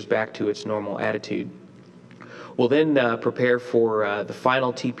ISS maneuvers back to its normal attitude. We'll then prepare for the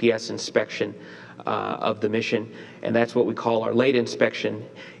final TPS inspection of the mission, and that's what we call our late inspection.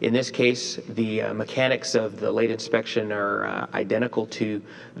 In this case, the mechanics of the late inspection are identical to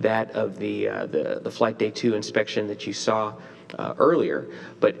that of the Flight Day 2 inspection that you saw earlier,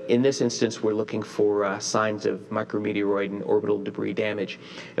 but in this instance we're looking for signs of micrometeoroid and orbital debris damage,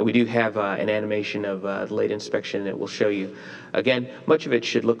 and we do have an animation of the late inspection that we'll show you. Again, much of it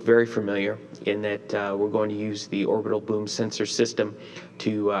should look very familiar in that we're going to use the orbital boom sensor system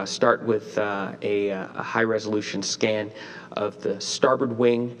to start with a high-resolution scan of the starboard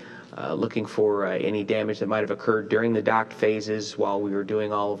wing, looking for any damage that might have occurred during the docked phases while we were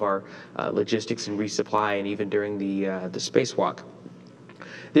doing all of our logistics and resupply, and even during the spacewalk.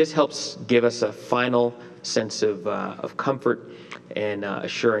 This helps give us a final sense of comfort and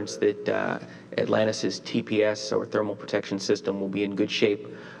assurance that Atlantis' TPS, or thermal protection system, will be in good shape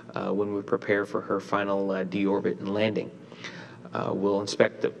when we prepare for her final deorbit and landing. We'll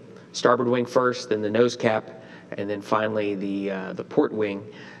inspect the starboard wing first, then the nose cap, and then finally the port wing,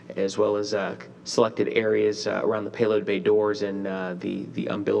 as well as selected areas around the payload bay doors and the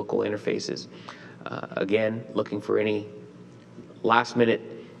umbilical interfaces. Again, looking for any last-minute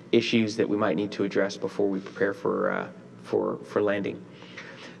issues that we might need to address before we prepare for landing.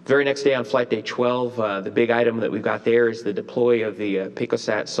 The very next day on Flight Day 12, the big item that we've got there is the deploy of the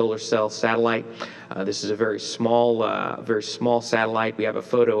Picosat solar cell satellite. This is a very small satellite. We have a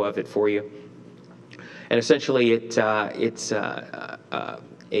photo of it for you. And essentially, it's a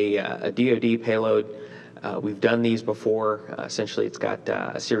DoD payload. We've done these before. Essentially, it's got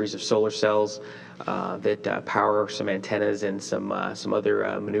a series of solar cells that power some antennas and some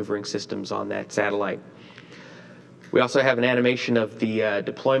other maneuvering systems on that satellite. We also have an animation of the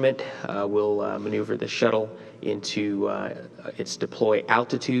deployment. We'll maneuver the shuttle into its deploy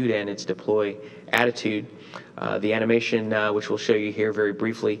altitude and its deploy attitude. The animation, which we'll show you here very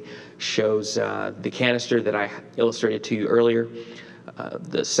briefly, shows the canister that I illustrated to you earlier.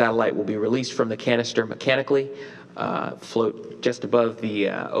 The satellite will be released from the canister mechanically, float just above the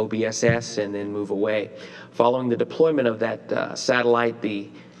OBSS, and then move away. Following the deployment of that satellite, the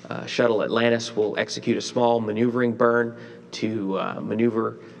shuttle Atlantis will execute a small maneuvering burn to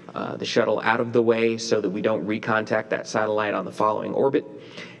maneuver the shuttle out of the way so that we don't recontact that satellite on the following orbit.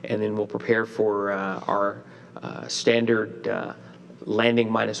 And then we'll prepare for our standard landing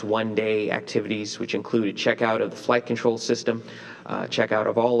minus 1 day activities, which include a checkout of the flight control system, checkout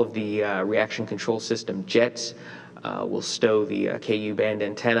of all of the reaction control system jets. We'll stow the KU band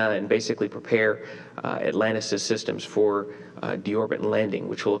antenna and basically prepare Atlantis' systems for deorbit and landing,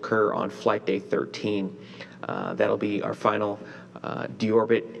 which will occur on Flight Day 13. That'll be our final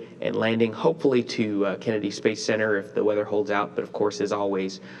deorbit and landing, hopefully to Kennedy Space Center if the weather holds out. But of course, as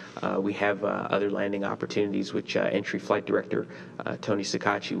always, we have other landing opportunities, which Entry Flight Director Tony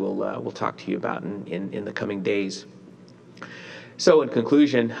Sakachi will talk to you about in the coming days. So in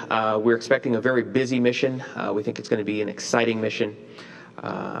conclusion, we're expecting a very busy mission. We think it's going to be an exciting mission.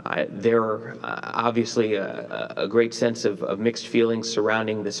 There are obviously a great sense of mixed feelings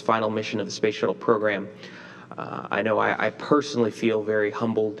surrounding this final mission of the Space Shuttle program. I know I personally feel very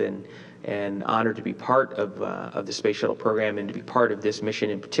humbled and honored to be part of the Space Shuttle program and to be part of this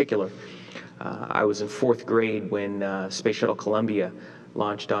mission in particular. I was in 4th grade when Space Shuttle Columbia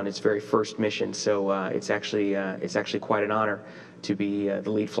launched on its very first mission, so it's actually quite an honor to be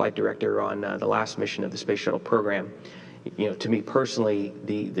the lead flight director on the last mission of the Space Shuttle program. You know, to me personally,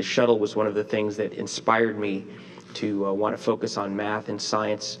 the shuttle was one of the things that inspired me to want to focus on math and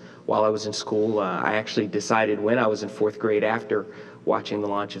science while I was in school. I actually decided when I was in 4th grade, after watching the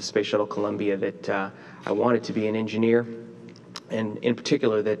launch of Space Shuttle Columbia, that I wanted to be an engineer, and in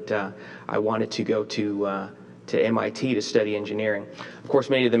particular that I wanted to go to MIT to study engineering. Of course,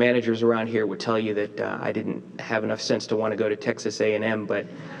 many of the managers around here would tell you that I didn't have enough sense to want to go to Texas A&M, but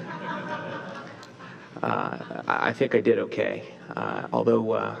I think I did okay.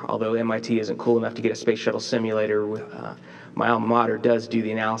 Although MIT isn't cool enough to get a space shuttle simulator, my alma mater does do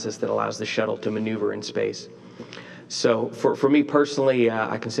the analysis that allows the shuttle to maneuver in space. So for me personally,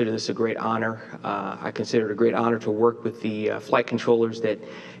 I consider this a great honor. I consider it a great honor to work with the flight controllers that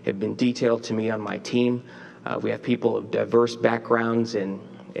have been detailed to me on my team. We have people of diverse backgrounds and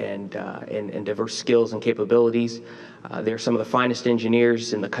diverse skills and capabilities. They're some of the finest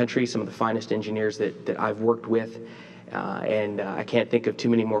engineers in the country, some of the finest engineers that I've worked with, and I can't think of too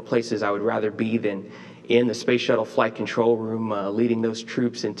many more places I would rather be than in the Space Shuttle flight control room, leading those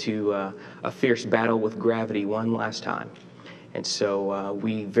troops into a fierce battle with gravity one last time. And so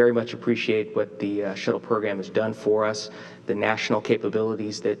we very much appreciate what the shuttle program has done for us, the national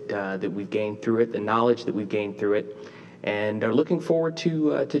capabilities that we've gained through it, the knowledge that we've gained through it, and are looking forward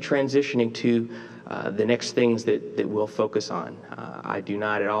to transitioning to the next things that we'll focus on. I do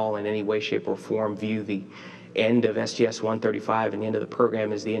not at all in any way, shape, or form view the end of STS-135 and the end of the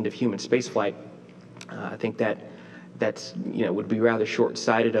program as the end of human spaceflight. I think that's would be rather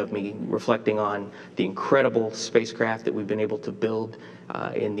short-sighted of me, reflecting on the incredible spacecraft that we've been able to build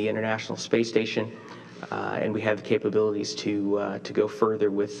in the International Space Station, and we have the capabilities to go further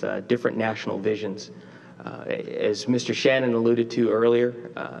with different national visions. As Mr. Shannon alluded to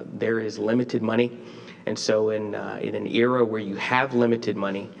earlier, there is limited money, and so in an era where you have limited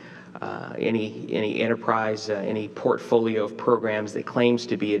money, any enterprise, any portfolio of programs that claims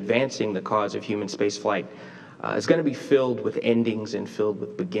to be advancing the cause of human spaceflight is going to be filled with endings and filled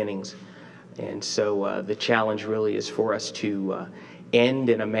with beginnings. And so the challenge really is for us to end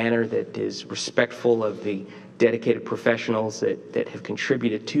in a manner that is respectful of the dedicated professionals that have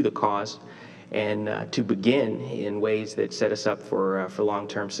contributed to the cause, and to begin in ways that set us up for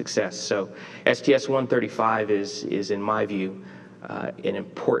long-term success. So STS-135 is, in my view, an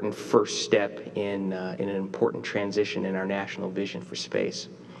important first step in an important transition in our national vision for space.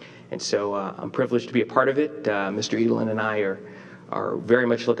 And so I'm privileged to be a part of it. Mr. Edelin and I are very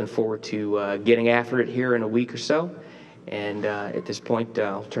much looking forward to getting after it here in a week or so. And at this point,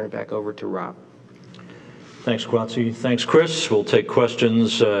 I'll turn it back over to Rob. Thanks, Quatsi. Thanks, Chris. We'll take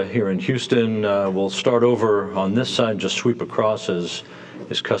questions here in Houston. We'll start over on this side, just sweep across as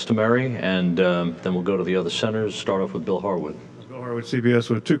is customary, and then we'll go to the other centers. Start off with Bill Harwood. Bill Harwood, CBS,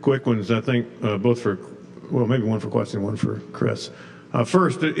 with two quick ones, I think, both for, well, maybe one for Quatsi and one for Chris.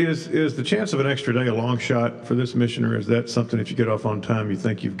 First, is the chance of an extra day a long shot for this mission, or is that something, if you get off on time, you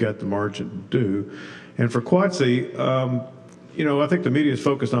think you've got the margin to do? And for Quatsi, I think the media is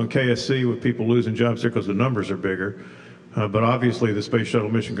focused on KSC with people losing jobs there because the numbers are bigger. But obviously the Space Shuttle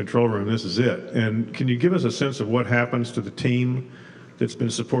Mission Control Room, this is it. And can you give us a sense of what happens to the team that's been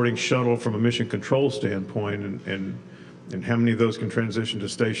supporting shuttle from a mission control standpoint, and how many of those can transition to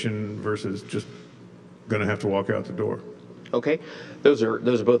station versus just going to have to walk out the door? Okay, those are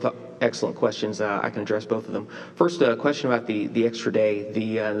both excellent questions. I can address both of them. First, a question about the extra day.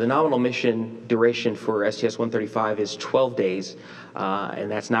 The nominal mission duration for STS-135 is 12 days,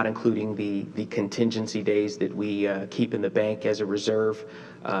 and that's not including the contingency days that we keep in the bank as a reserve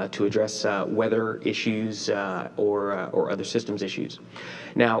to address weather issues or other systems issues.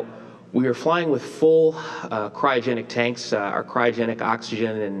 Now, we are flying with full cryogenic tanks. Our cryogenic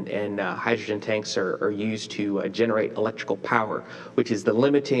oxygen and hydrogen tanks are used to generate electrical power, which is the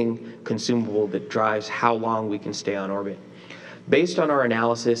limiting consumable that drives how long we can stay on orbit. Based on our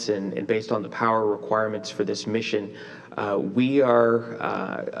analysis and based on the power requirements for this mission, we are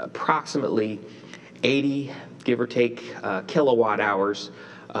approximately 80, give or take, kilowatt hours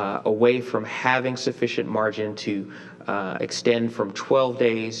away from having sufficient margin to extend from 12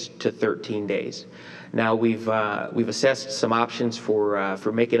 days to 13 days. Now we've assessed some options for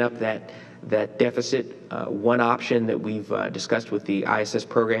making up that deficit. One option that we've discussed with the ISS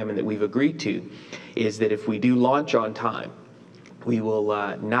program and that we've agreed to is that if we do launch on time, we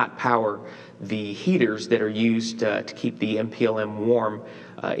will not power the heaters that are used to keep the MPLM warm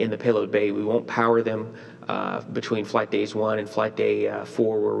in the payload bay. We won't power them between flight days 1 and flight day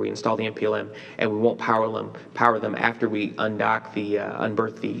 4, where we install the MPLM, and we won't power them after we unberth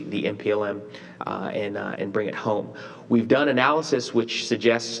the MPLM and bring it home. We've done analysis which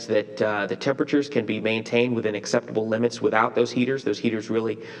suggests that the temperatures can be maintained within acceptable limits without those heaters. Those heaters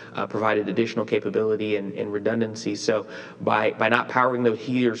really provided additional capability and redundancy. So by not powering those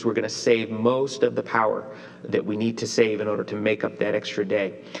heaters, we're going to save most of the power that we need to save in order to make up that extra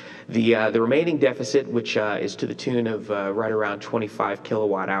day. The remaining deficit, which is to the tune of right around 25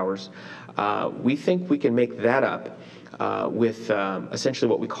 kilowatt hours, we think we can make that up with essentially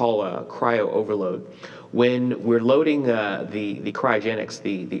what we call a cryo overload. When we're loading the cryogenics,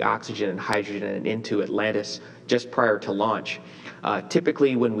 the oxygen and hydrogen into Atlantis just prior to launch,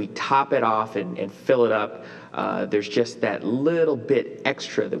 typically when we top it off and fill it up, there's just that little bit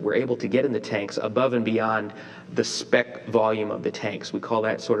extra that we're able to get in the tanks above and beyond the spec volume of the tanks. We call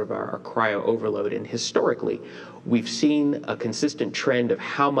that sort of our cryo overload. And historically, we've seen a consistent trend of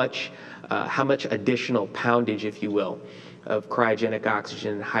how much additional poundage, if you will, of cryogenic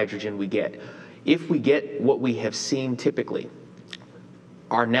oxygen and hydrogen we get. If we get what we have seen typically,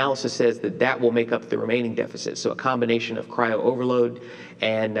 our analysis says that will make up the remaining deficit. So a combination of cryo overload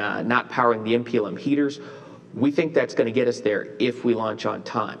and not powering the MPLM heaters, we think that's going to get us there if we launch on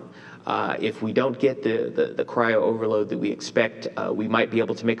time. If we don't get the cryo overload that we expect, we might be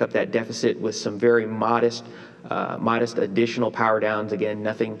able to make up that deficit with some very modest additional power downs. Again,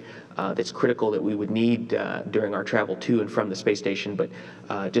 nothing that's critical that we would need during our travel to and from the space station, but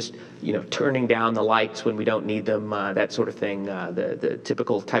just turning down the lights when we don't need them, that sort of thing, the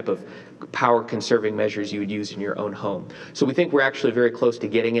typical type of power conserving measures you would use in your own home. So we think we're actually very close to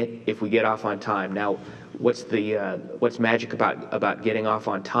getting it if we get off on time. Now, what's magic about getting off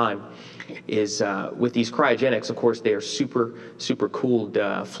on time is with these cryogenics, of course, they are super cooled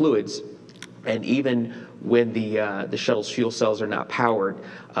fluids. And even when the shuttle's fuel cells are not powered,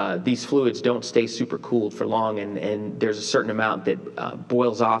 these fluids don't stay super cooled for long, and there's a certain amount that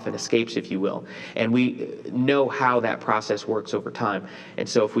boils off and escapes, if you will. And we know how that process works over time. And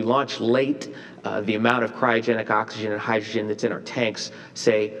so if we launch late, the amount of cryogenic oxygen and hydrogen that's in our tanks,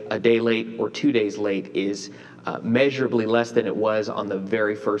 say a day late or 2 days late, is measurably less than it was on the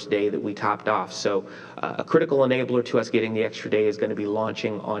very first day that we topped off. So a critical enabler to us getting the extra day is going to be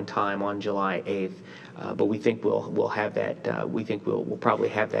launching on time on July 8th. But we think we'll have that. We think we'll probably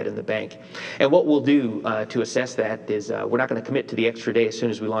have that in the bank. And what we'll do to assess that is we're not going to commit to the extra day as soon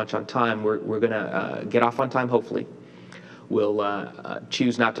as we launch on time. We're going to get off on time, hopefully. We'll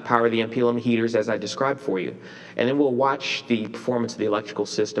choose not to power the MPLM heaters as I described for you. And then we'll watch the performance of the electrical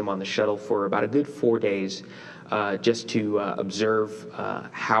system on the shuttle for about a good 4 days just to observe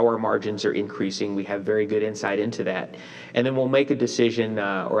how our margins are increasing. We have very good insight into that. And then we'll make a decision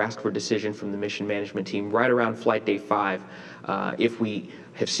or ask for a decision from the mission management team right around flight day 5 if we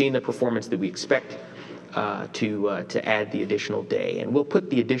have seen the performance that we expect to add the additional day. And we'll put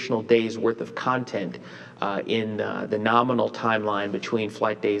the additional day's worth of content in the nominal timeline between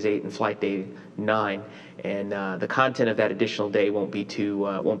flight days 8 and flight day 9. And the content of that additional day won't be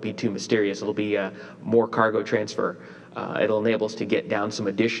too mysterious. It'll be more cargo transfer. It'll enable us to get down some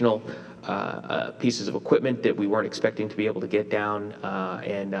additional pieces of equipment that we weren't expecting to be able to get down,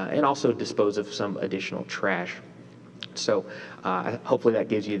 and also dispose of some additional trash. So hopefully that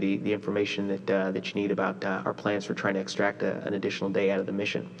gives you the information that you need about our plans for trying to extract an additional day out of the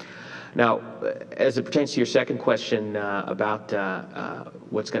mission. Now, as it pertains to your second question about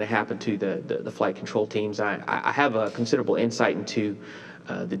what's going to happen to the flight control teams, I have a considerable insight into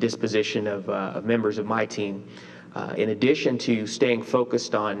the disposition of members of my team. In addition to staying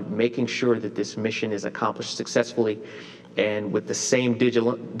focused on making sure that this mission is accomplished successfully and with the same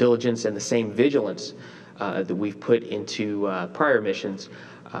diligence and the same vigilance that we've put into prior missions,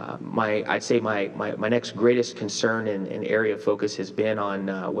 I'd say my next greatest concern and area of focus has been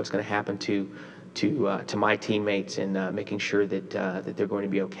on what's going to happen to my teammates and making sure that they're going to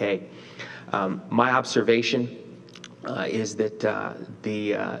be okay. My observation is that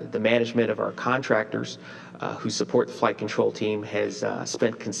the management of our contractors who support the flight control team has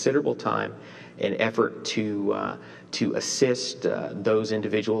spent considerable time and effort to assist those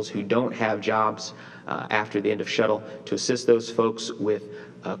individuals who don't have jobs after the end of shuttle, to assist those folks with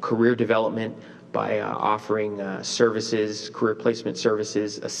career development by offering services, career placement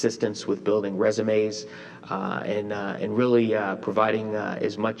services, assistance with building resumes, and really providing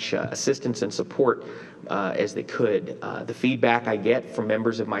as much assistance and support as they could. The feedback I get from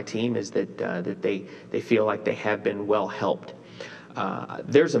members of my team is that they feel like they have been well helped.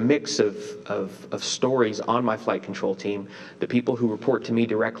 There's a mix of stories on my flight control team. The people who report to me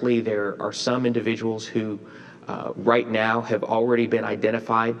directly, there are some individuals who right now have already been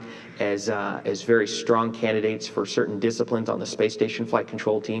identified as very strong candidates for certain disciplines on the space station flight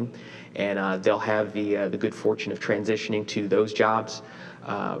control team, and they'll have the good fortune of transitioning to those jobs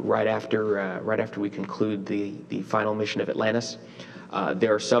right after we conclude the final mission of Atlantis.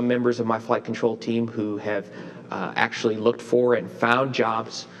 There are some members of my flight control team who have actually looked for and found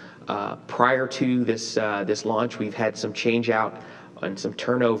jobs prior to this launch. We've had some change out and some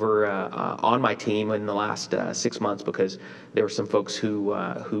turnover on my team in the last 6 months because there were some folks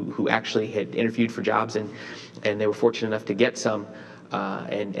who actually had interviewed for jobs and they were fortunate enough to get some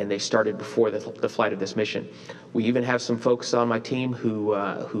and they started before the flight of this mission. We even have some folks on my team who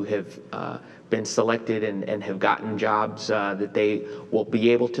have been selected and have gotten jobs that they will be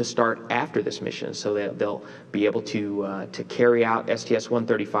able to start after this mission. So they'll be able to carry out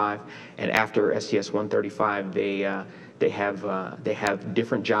STS-135, and after STS-135 they have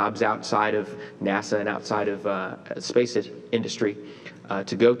different jobs outside of NASA and outside of space industry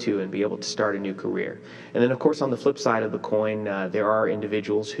to go to and be able to start a new career. And then, of course, on the flip side of the coin, there are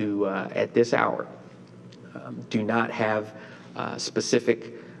individuals who, at this hour, do not have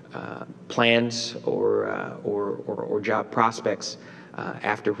specific plans or job prospects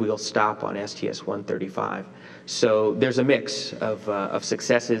after wheel stop on STS-135. So there's a mix of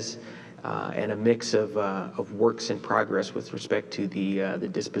successes and a mix of works in progress with respect to the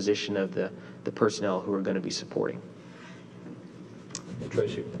disposition of the personnel who are going to be supporting.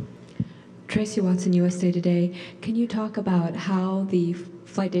 Tracy. Tracy Watson, USA Today. Can you talk about how the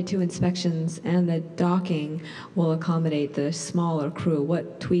Flight Day 2 inspections and the docking will accommodate the smaller crew?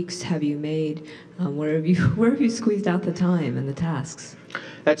 What tweaks have you made? Where have you squeezed out the time and the tasks?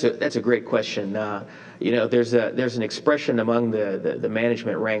 That's a great question. You know, there's an expression among the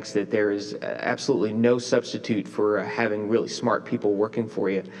management ranks that there is absolutely no substitute for having really smart people working for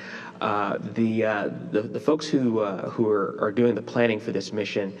you. The folks who are doing the planning for this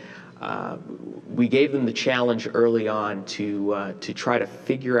mission, we gave them the challenge early on to try to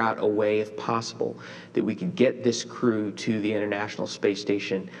figure out a way, if possible, that we could get this crew to the International Space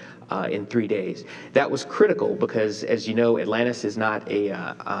Station in 3 days. That was critical because, as you know, Atlantis is not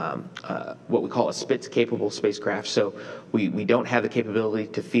what we call a Spitz-capable spacecraft, so we don't have the capability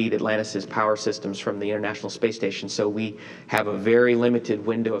to feed Atlantis's power systems from the International Space Station, so we have a very limited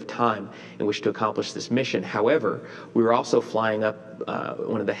window of time in which to accomplish this mission. However, we were also flying up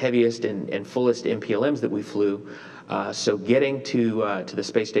one of the heaviest and fullest MPLMs that we flew, so getting to the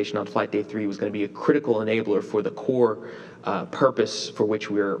space station on Flight Day 3 was going to be a critical enabler for the core purpose for which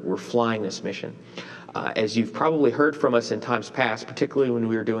we're flying this mission. As you've probably heard from us in times past, particularly when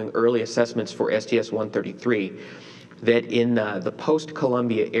we were doing early assessments for STS-133, that in the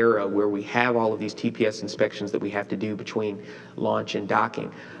post-Columbia era, where we have all of these TPS inspections that we have to do between launch and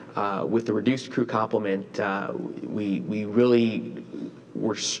docking, with the reduced crew complement, we really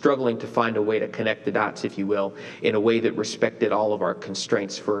were struggling to find a way to connect the dots, if you will, in a way that respected all of our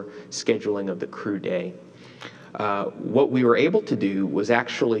constraints for scheduling of the crew day. What we were able to do was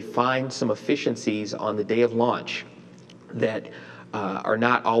actually find some efficiencies on the day of launch that are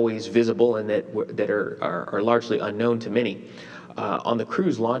not always visible and that are largely unknown to many. On the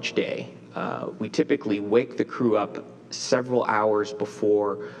crew's launch day, we typically wake the crew up several hours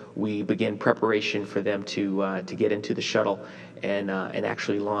before we begin preparation for them to get into the shuttle and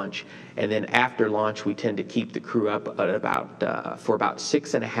actually launch. And then after launch, we tend to keep the crew up at for about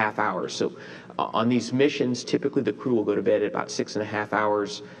 6.5 hours. So on these missions, typically the crew will go to bed at about 6.5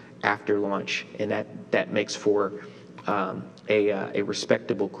 hours after launch, and that makes for a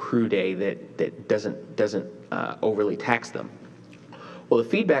respectable crew day that doesn't overly tax them. Well, the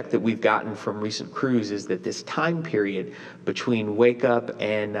feedback that we've gotten from recent crews is that this time period between wake up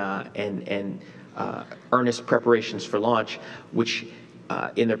and earnest preparations for launch, which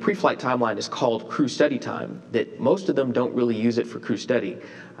in their pre-flight timeline is called crew study time, that most of them don't really use it for crew study.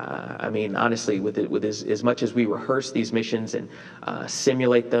 I mean, honestly, with as much as we rehearse these missions and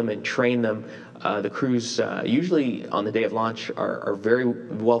simulate them and train them, the crews usually on the day of launch are very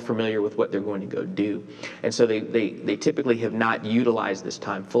well familiar with what they're going to go do. And so they typically have not utilized this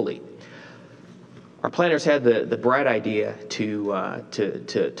time fully. Our planners had the bright idea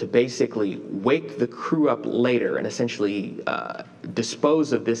to basically wake the crew up later and essentially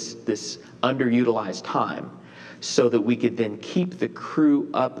dispose of this underutilized time, so that we could then keep the crew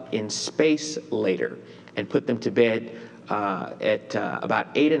up in space later and put them to bed at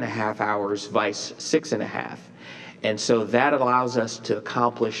about 8.5 hours, vice 6.5. And so that allows us to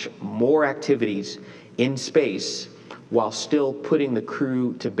accomplish more activities in space while still putting the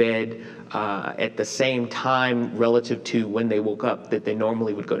crew to bed at the same time relative to when they woke up that they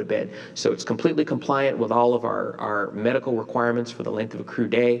normally would go to bed. So it's completely compliant with all of our medical requirements for the length of a crew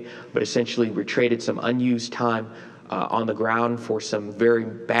day, but essentially we traded some unused time on the ground for some very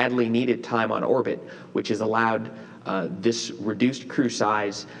badly needed time on orbit, which has allowed this reduced crew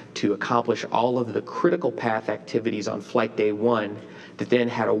size to accomplish all of the critical path activities on Flight Day 1 that then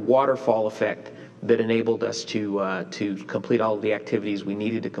had a waterfall effect that enabled us to complete all of the activities we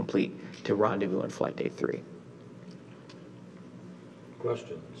needed to complete to rendezvous on Flight Day 3.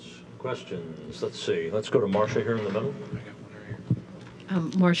 Questions? Let's see. Let's go to Marcia here in the middle.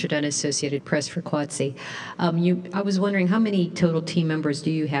 Marcia Dunn, Associated Press for QUATSI. I was wondering, how many total team members do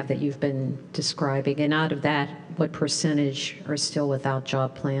you have that you've been describing? And out of that, what percentage are still without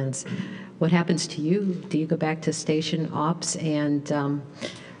job plans? What happens to you? Do you go back to station ops? And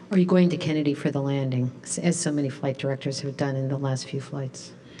are you going to Kennedy for the landing, as so many flight directors have done in the last few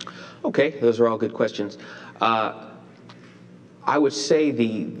flights? Okay, those are all good questions. I would say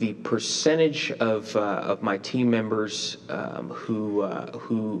the percentage of my team members who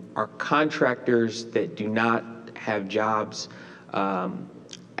are contractors that do not have jobs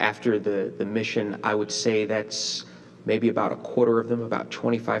after the mission, I would say that's maybe about a quarter of them, about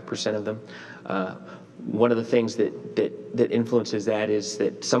 25% of them. one of the things that influences that is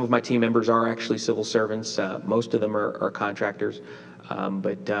that some of my team members are actually civil servants. Most of them are contractors,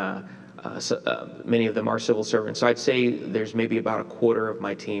 but many of them are civil servants. So I'd say there's maybe about a quarter of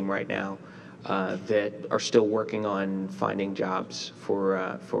my team right now that are still working on finding jobs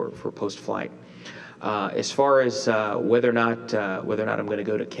for post-flight. As far as whether or not I'm going to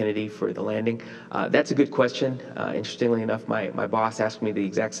go to Kennedy for the landing, that's a good question. Interestingly enough, my boss asked me the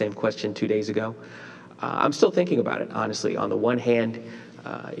exact same question 2 days ago. I'm still thinking about it, honestly. On the one hand,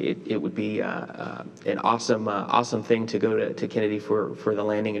 it would be an awesome thing to go to Kennedy for the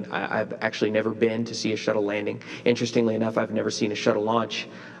landing. And I've actually never been to see a shuttle landing. Interestingly enough, I've never seen a shuttle launch.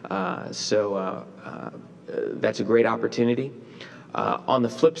 So that's a great opportunity. On the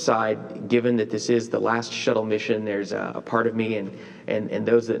flip side, given that this is the last shuttle mission, there's a part of me, and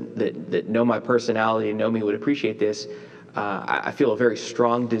those that know my personality and know me would appreciate this, I feel a very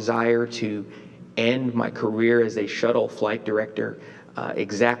strong desire to end my career as a shuttle flight director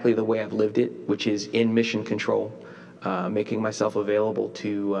exactly the way I've lived it, which is in mission control, making myself available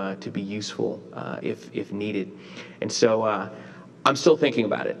to be useful if needed. And so I'm still thinking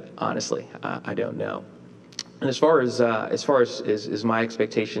about it, honestly. I don't know. And as far as my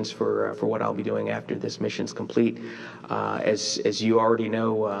expectations for what I'll be doing after this mission's complete, as you already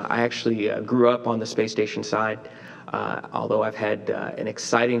know, I actually grew up on the space station side. Although I've had an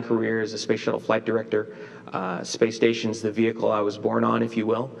exciting career as a space shuttle flight director, space station's the vehicle I was born on, if you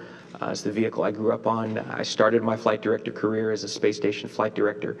will. It's the vehicle I grew up on. I started my flight director career as a space station flight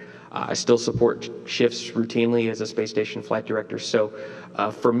director. I still support shifts routinely as a space station flight director. So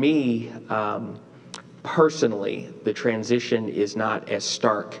for me, personally, the transition is not as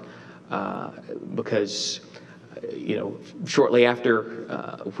stark because, shortly after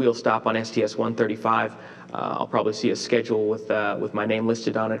wheel stop on STS-135, I'll probably see a schedule with my name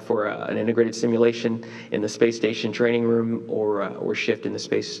listed on it for an integrated simulation in the space station training room or shift in the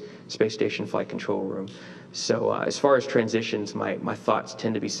space station flight control room. So as far as transitions, my thoughts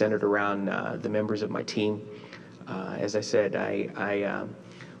tend to be centered around the members of my team. As I said,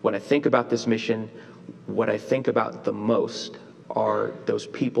 when I think about this mission, what I think about the most are those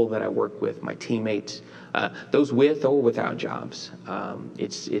people that I work with, my teammates, those with or without jobs.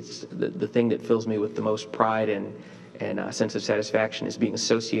 It's the thing that fills me with the most pride and a sense of satisfaction is being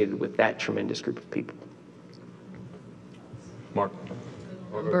associated with that tremendous group of people. Mark.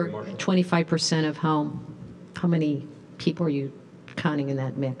 25% of home. How many people are you counting in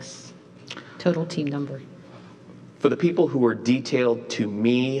that mix? Total team number. For the people who are detailed to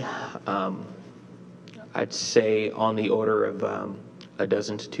me, I'd say on the order of a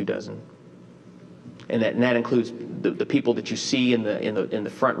dozen to 2 dozen. And that includes the people that you see in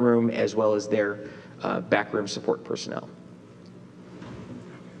the front room as well as their backroom support personnel.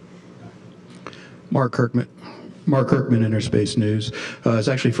 Mark Kirkman, Interspace News. It's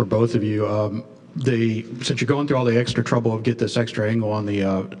actually for both of you. Since you're going through all the extra trouble of get this extra angle on the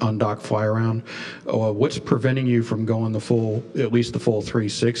undock fly around, what's preventing you from going at least the full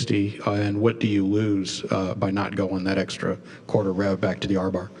 360, and what do you lose by not going that extra quarter rev back to the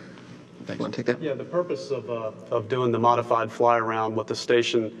R-bar? Thanks. Want to take that? Yeah, the purpose of doing the modified fly around with the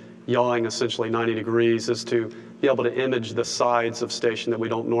station yawing essentially 90 degrees is to be able to image the sides of station that we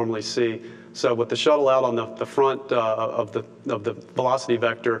don't normally see. So with the shuttle out on the front of the velocity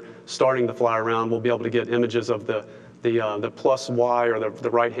vector starting the fly around, we'll be able to get images of the plus Y or the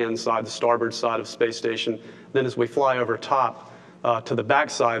right-hand side, the starboard side of space station. Then as we fly over top to the back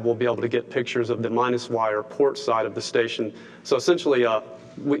side, we'll be able to get pictures of the minus Y or port side of the station. So essentially,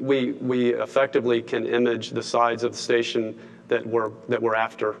 we effectively can image the sides of the station that we're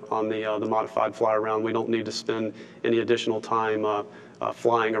after on the modified fly around. We don't need to spend any additional time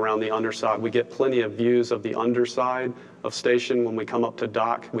flying around the underside. We get plenty of views of the underside of station when we come up to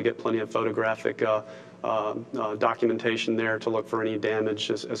dock. We get plenty of photographic documentation there to look for any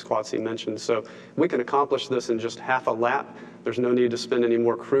damage, as Quatsi mentioned. So we can accomplish this in just half a lap. There's no need to spend any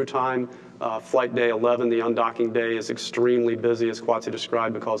more crew time. Flight day 11, the undocking day, is extremely busy, as Quatsi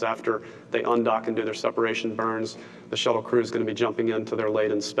described, because after they undock and do their separation burns, the shuttle crew is going to be jumping into their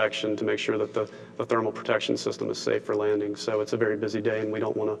late inspection to make sure that the thermal protection system is safe for landing. So it's a very busy day, and we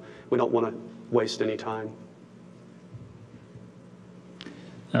don't want to waste any time.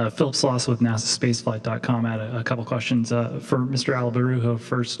 Philip Sloss with NASASpaceflight.com. I had a couple questions for Mr. Albarujo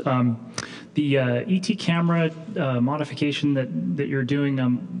first. The ET camera modification that you're doing,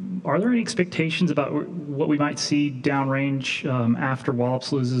 are there any expectations about what we might see downrange after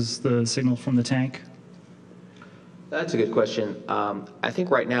Wallops loses the signal from the tank? That's a good question. I think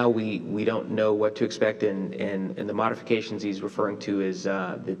right now we don't know what to expect, and the modifications he's referring to is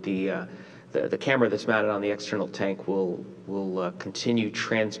that the camera that's mounted on the external tank will continue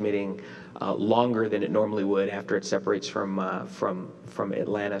transmitting longer than it normally would after it separates from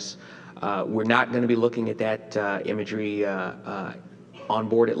Atlantis. We're not going to be looking at that imagery on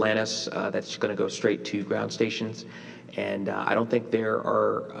board Atlantis. That's going to go straight to ground stations, and I don't think there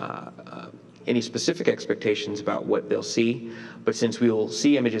are any specific expectations about what they'll see. But since we will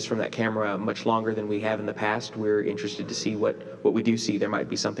see images from that camera much longer than we have in the past, we're interested to see what we do see. There might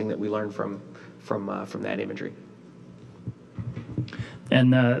be something that we learn from that imagery.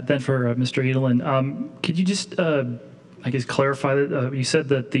 And then for Mr. Edelin, could you just, I guess, clarify that you said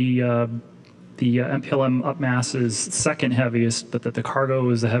that the MPLM upmass is second heaviest, but that the cargo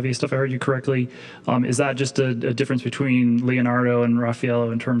is the heaviest, if I heard you correctly. Is that just a difference between Leonardo and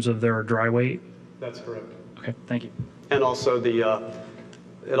Raffaello in terms of their dry weight? That's correct. Okay, thank you. And also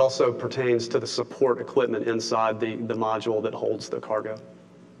it also pertains to the support equipment inside the module that holds the cargo.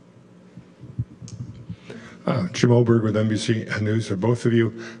 Jim Oberg with NBC News. For both of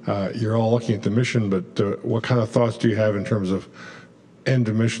you, you're all looking at the mission, but what kind of thoughts do you have in terms of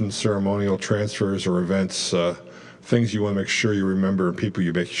end-of-mission ceremonial transfers or events, things you want to make sure you remember and people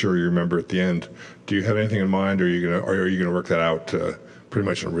you make sure you remember at the end? Do you have anything in mind, or are you gonna work that out pretty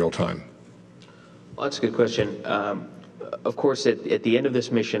much in real time? Well, that's a good question. Of course, at the end of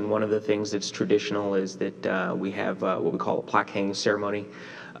this mission, one of the things that's traditional is that we have what we call a plaque hanging ceremony.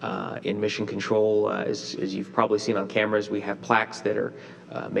 In mission control, as you've probably seen on cameras, we have plaques that are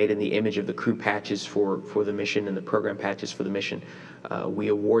made in the image of the crew patches for the mission and the program patches for the mission. We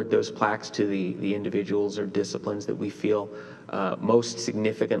award those plaques to the individuals or disciplines that we feel most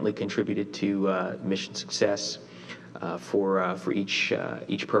significantly contributed to mission success for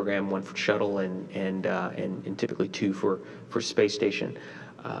each program, one for shuttle and typically two for space station.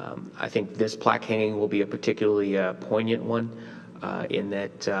 I think this plaque hanging will be a particularly poignant one. In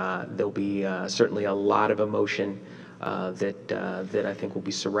that there'll be certainly a lot of emotion that I think will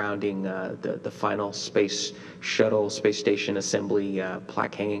be surrounding the final space shuttle, space station assembly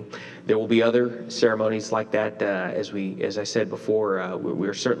plaque hanging. There will be other ceremonies like that. As I said before,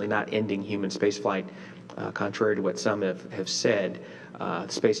 we're certainly not ending human spaceflight, contrary to what some have said. The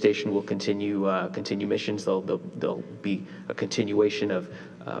space station will continue missions. There'll be a continuation of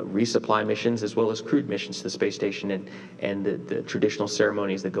resupply missions as well as crewed missions to the space station and the traditional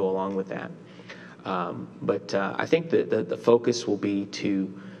ceremonies that go along with that. But I think that the focus will be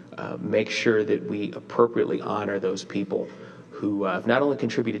to make sure that we appropriately honor those people who have not only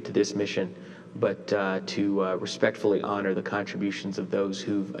contributed to this mission, but to respectfully honor the contributions of those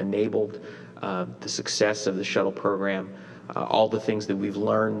who've enabled the success of the shuttle program, all the things that we've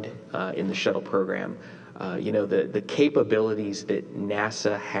learned in the shuttle program. The capabilities that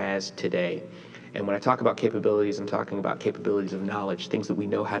NASA has today. And when I talk about capabilities, I'm talking about capabilities of knowledge, things that we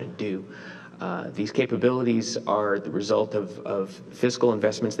know how to do. These capabilities are the result of fiscal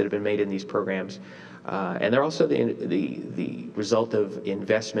investments that have been made in these programs. And they're also the result of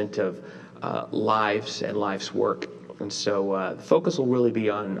investment of lives and life's work. And so the focus will really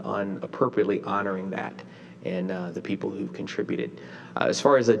be on appropriately honoring that and the people who contributed. As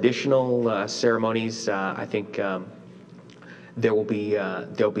far as additional ceremonies, I think there'll be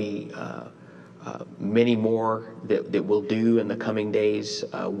many more that we'll do in the coming days.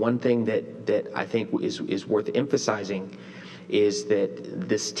 One thing that I think is worth emphasizing is that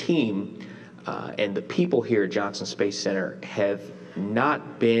this team and the people here at Johnson Space Center have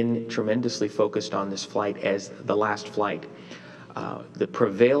not been tremendously focused on this flight as the last flight. The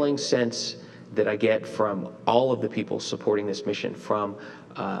prevailing sense that I get from all of the people supporting this mission, from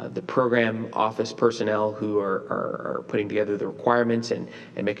the program office personnel who are putting together the requirements and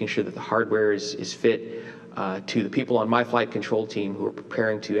making sure that the hardware is fit, to the people on my flight control team who are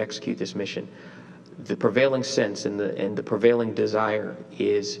preparing to execute this mission. The prevailing sense and the prevailing desire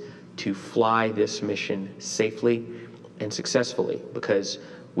is to fly this mission safely and successfully, because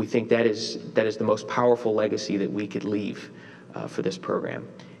we think that is the most powerful legacy that we could leave for this program.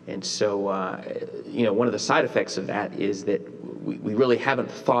 And so, one of the side effects of that is that we really haven't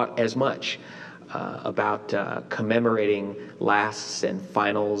thought as much about commemorating lasts and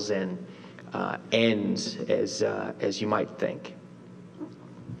finals and ends as you might think.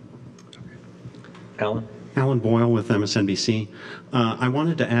 Alan? Alan Boyle with MSNBC. I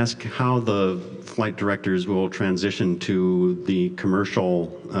wanted to ask how the flight directors will transition to the commercial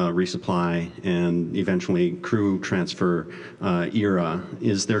resupply and eventually crew transfer era.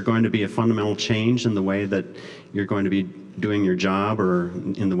 Is there going to be a fundamental change in the way that you're going to be doing your job, or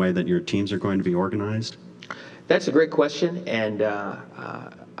in the way that your teams are going to be organized? That's a great question, and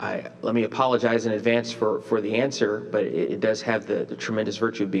let me apologize in advance for the answer, but it does have the tremendous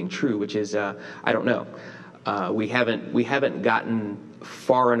virtue of being true, which is I don't know. We haven't gotten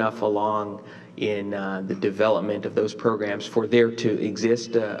far enough along in the development of those programs for there to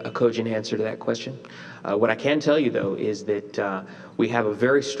exist a cogent answer to that question. What I can tell you, though, is that we have a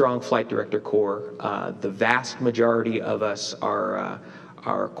very strong flight director corps. The vast majority of us are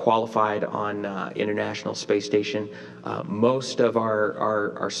qualified on International Space Station. Most of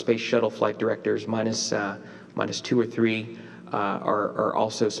our Space Shuttle flight directors, minus 2 or 3, are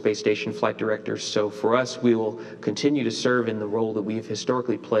also Space Station flight directors. So for us, we will continue to serve in the role that we have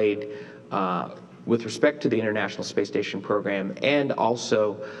historically played with respect to the International Space Station program, and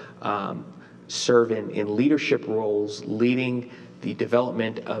also serve in leadership roles, leading the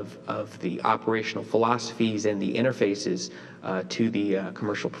development of the operational philosophies and the interfaces to the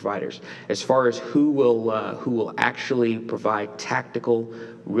commercial providers. As far as who will actually provide tactical,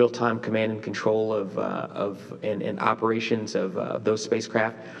 real-time command and control and operations of those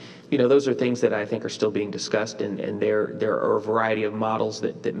spacecraft, those are things that I think are still being discussed, and there are a variety of models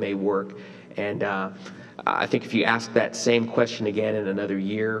that may work. And I think if you ask that same question again in another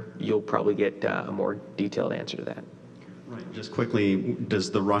year, you'll probably get a more detailed answer to that. Right. Just quickly,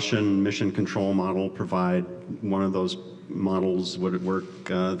 does the Russian mission control model provide one of those models? Would it work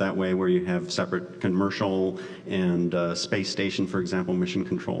that way, where you have separate commercial and space station, for example, mission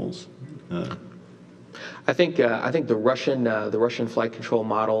controls? I think the Russian flight control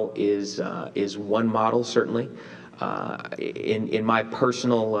model is one model, certainly. In my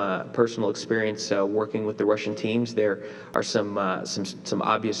personal experience working with the Russian teams, there are some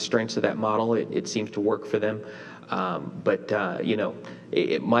obvious strengths of that model. It seems to work for them, but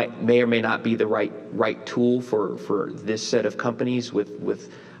it may or may not be the right tool for this set of companies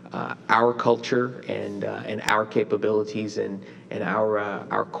with our culture and our capabilities and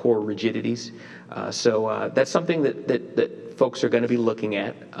our core rigidities. So that's something that folks are going to be looking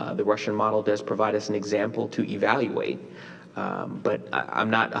at. The Russian model does provide us an example to evaluate, but I'm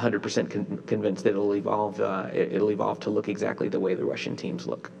not 100% convinced that it'll evolve to look exactly the way the Russian teams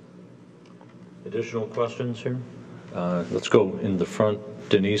look. Additional questions here? Let's go in the front,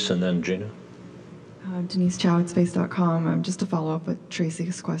 Denise, and then Gina. Denise Chow at space.com. Just to follow up with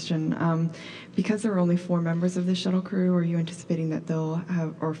Tracy's question, because there are only 4 members of the shuttle crew, are you anticipating that they'll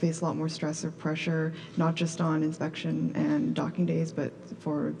have or face a lot more stress or pressure, not just on inspection and docking days, but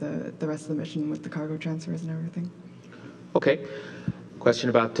for the rest of the mission with the cargo transfers and everything? Okay. Question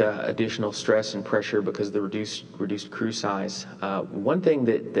about additional stress and pressure because of the reduced crew size. One thing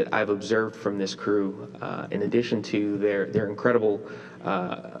that I've observed from this crew, in addition to their incredible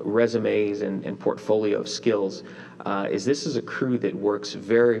resumes and portfolio of skills, is this is a crew that works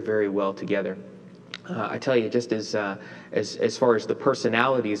very, very well together. I tell you, just as far as the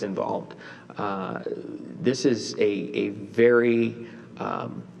personalities involved, this is a very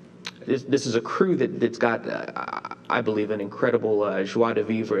this is a crew that's got, I believe, an incredible joie de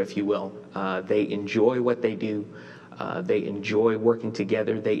vivre, if you will. They enjoy what they do. They enjoy working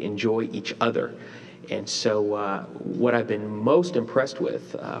together. They enjoy each other. And so what I've been most impressed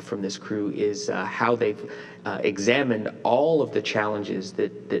with from this crew is how they've examined all of the challenges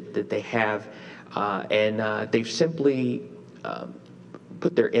that they have, and they've simply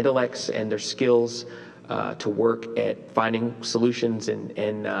put their intellects and their skills to work at finding solutions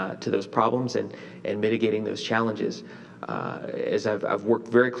and to those problems and mitigating those challenges. As I've worked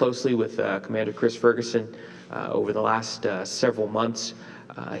very closely with Commander Chris Ferguson over the last several months,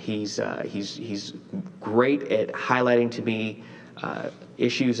 he's great at highlighting to me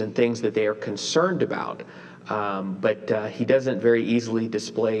issues and things that they are concerned about, but he doesn't very easily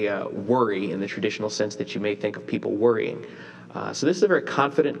display worry in the traditional sense that you may think of people worrying. So this is a very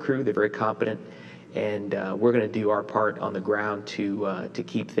confident crew. They're very competent. And we're going to do our part on the ground to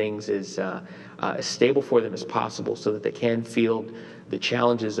keep things as stable for them as possible, so that they can field the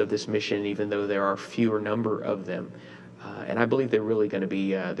challenges of this mission, even though there are fewer number of them. And I believe they're really going to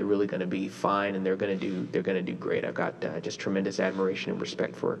be fine, and they're going to do great. I've got just tremendous admiration and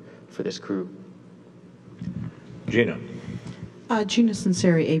respect for this crew. Gina. Gina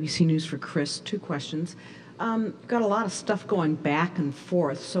Sinceri, ABC News for Chris. 2 questions. Got a lot of stuff going back and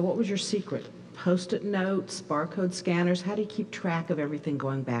forth. So what was your secret? Post-it notes, barcode scanners? How do you keep track of everything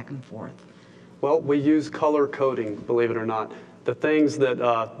going back and forth? Well, we use color coding, believe it or not. The things that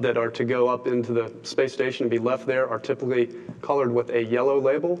are to go up into the space station and be left there are typically colored with a yellow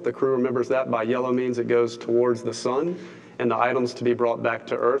label. The crew remembers that. By yellow means it goes towards the sun. And the items to be brought back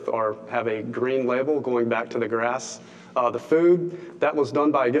to Earth have a green label going back to the grass. The food, that was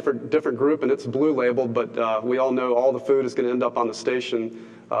done by a different group, and it's blue labeled, but we all know all the food is going to end up on the station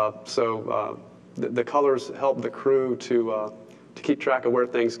The colors help the crew to keep track of where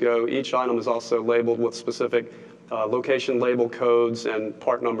things go. Each item is also labeled with specific location label codes and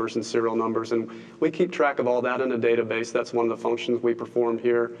part numbers and serial numbers, and we keep track of all that in a database. That's one of the functions we performed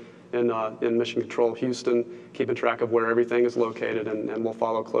here in Mission Control Houston, keeping track of where everything is located, and we'll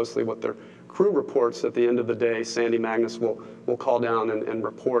follow closely what their crew reports. At the end of the day, Sandy Magnus will call down and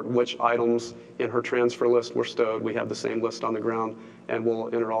report which items in her transfer list were stowed. We have the same list on the ground, and we'll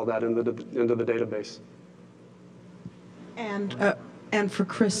enter all that into the database. And for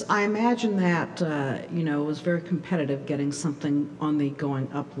Chris, I imagine that, it was very competitive getting something on the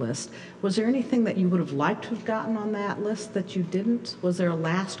going up list. Was there anything that you would have liked to have gotten on that list that you didn't? Was there a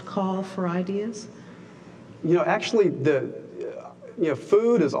last call for ideas? Actually,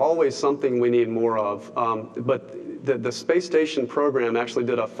 food is always something we need more of. But the Space Station program actually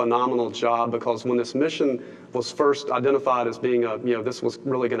did a phenomenal job, because when this mission was first identified as being this was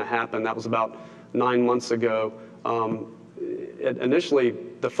really going to happen, that was about 9 months ago. Initially,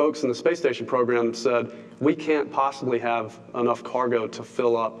 the folks in the Space Station program said, we can't possibly have enough cargo to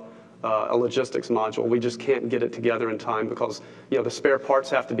fill up a logistics module. We just can't get it together in time, because the spare parts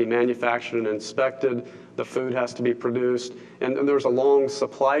have to be manufactured and inspected, the food has to be produced, and there's a long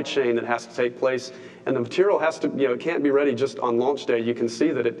supply chain that has to take place, and the material has to, it can't be ready just on launch day. You can see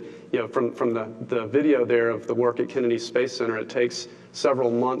that it, from the video there of the work at Kennedy Space Center, it takes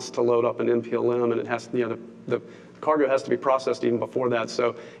several months to load up an MPLM, and it has, the cargo has to be processed even before that.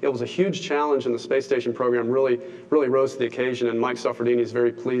 So it was a huge challenge, and the Space Station program really rose to the occasion, and Mike Suffredini is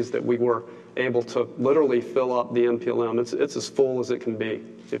very pleased that we were able to literally fill up the MPLM. It's as full as it can be,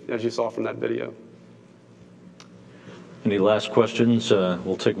 as you saw from that video. Any last questions?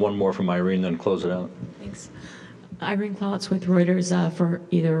 We'll take one more from Irene, then close it out. Thanks. Irene Klotz with Reuters. For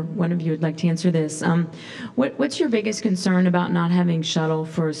either one of you would like to answer this. What's your biggest concern about not having shuttle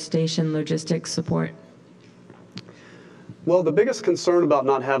for station logistics support? Well, the biggest concern about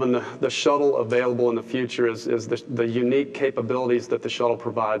not having the shuttle available in the future is the unique capabilities that the shuttle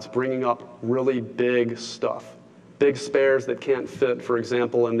provides, bringing up really big stuff, big spares that can't fit, for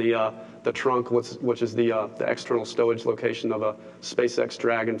example, in the trunk, which is the external stowage location of a SpaceX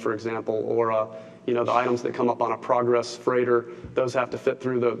Dragon, for example, or the items that come up on a Progress freighter. Those have to fit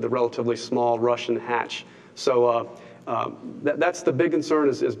through the relatively small Russian hatch. So that's the big concern,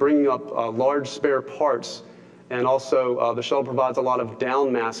 is bringing up large spare parts. And also, the shuttle provides a lot of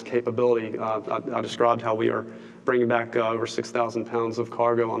down mass capability. I described how we are bringing back over 6,000 pounds of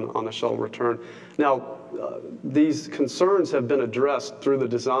cargo on the shuttle return. Now, these concerns have been addressed through the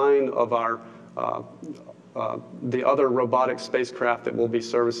design of the other robotic spacecraft that will be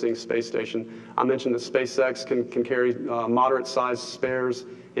servicing Space Station. I mentioned that SpaceX can carry moderate-sized spares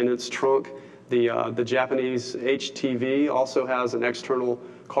in its trunk. The Japanese HTV also has an external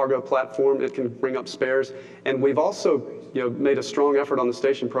cargo platform. It can bring up spares. And we've also made a strong effort on the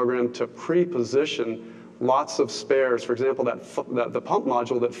station program to pre-position lots of spares. For example, the pump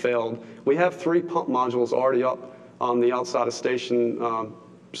module that failed, we have 3 pump modules already up on the outside of station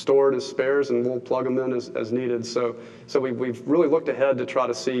stored as spares, and we'll plug them in as needed. So we've really looked ahead to try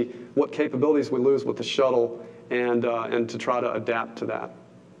to see what capabilities we lose with the shuttle, and to try to adapt to that.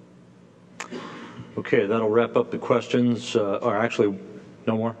 Okay, that'll wrap up the questions. Or actually,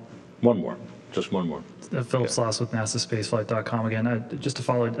 no more? One more. Just one more. Philip Sloss with NASASpaceflight.com again. Just to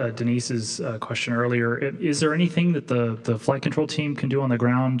follow Denise's question earlier, is there anything that the flight control team can do on the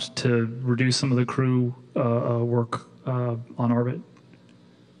ground to reduce some of the crew work on orbit?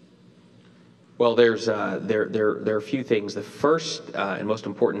 Well, there are a few things. The first and most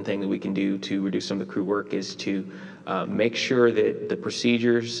important thing that we can do to reduce some of the crew work is to make sure that the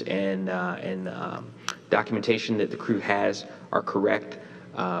procedures and documentation that the crew has are correct.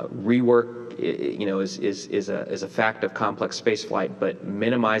 Rework, is a fact of complex spaceflight, but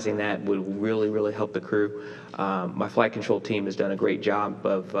minimizing that would really help the crew. My flight control team has done a great job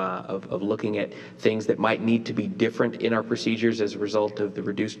of looking at things that might need to be different in our procedures as a result of the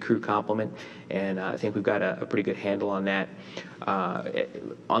reduced crew complement, and I think we've got a pretty good handle on that.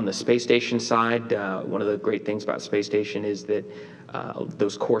 On the space station side, one of the great things about Space Station is that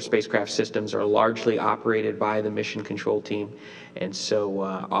those core spacecraft systems are largely operated by the mission control team, and so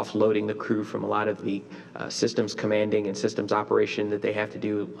offloading the crew from a lot of the systems commanding and systems operation that they have to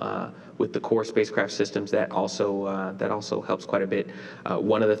do with the core spacecraft systems, that also helps quite a bit.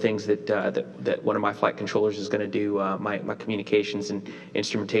 One of the things that one of my flight controllers is going to do, my communications and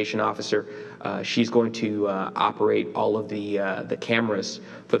instrumentation officer, she's going to operate all of the cameras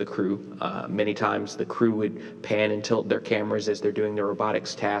for the crew. Many times the crew would pan and tilt their cameras as they're doing their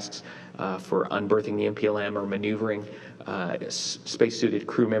robotics tasks for unberthing the MPLM or maneuvering spacesuited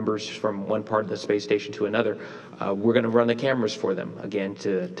crew members from one part of the space station to another. We're going to run the cameras for them, again,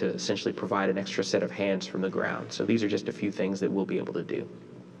 to essentially provide an extra set of hands from the ground. So these are just a few things that we'll be able to do.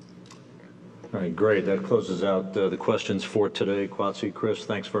 All right, great. That closes out the questions for today. Quatsi, Chris,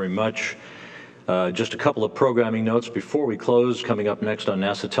 thanks very much. Just a couple of programming notes before we close. Coming up next on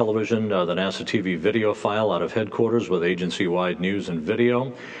NASA Television, the NASA TV video file out of headquarters with agency-wide news and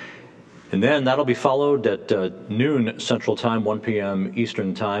video. And then that'll be followed at noon Central Time, 1 p.m.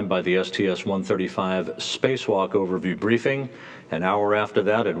 Eastern Time by the STS-135 Spacewalk Overview Briefing. An hour after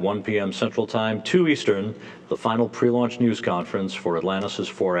that at 1 p.m. Central Time, 2 Eastern, the final pre-launch news conference for Atlantis'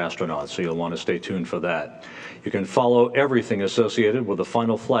 4 astronauts, so you'll want to stay tuned for that. You can follow everything associated with the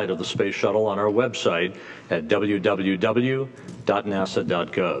final flight of the Space Shuttle on our website at www.nasa.gov.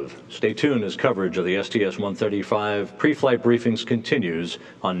 Stay tuned as coverage of the STS-135 pre-flight briefings continues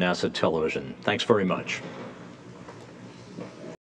on NASA Television. Thanks very much.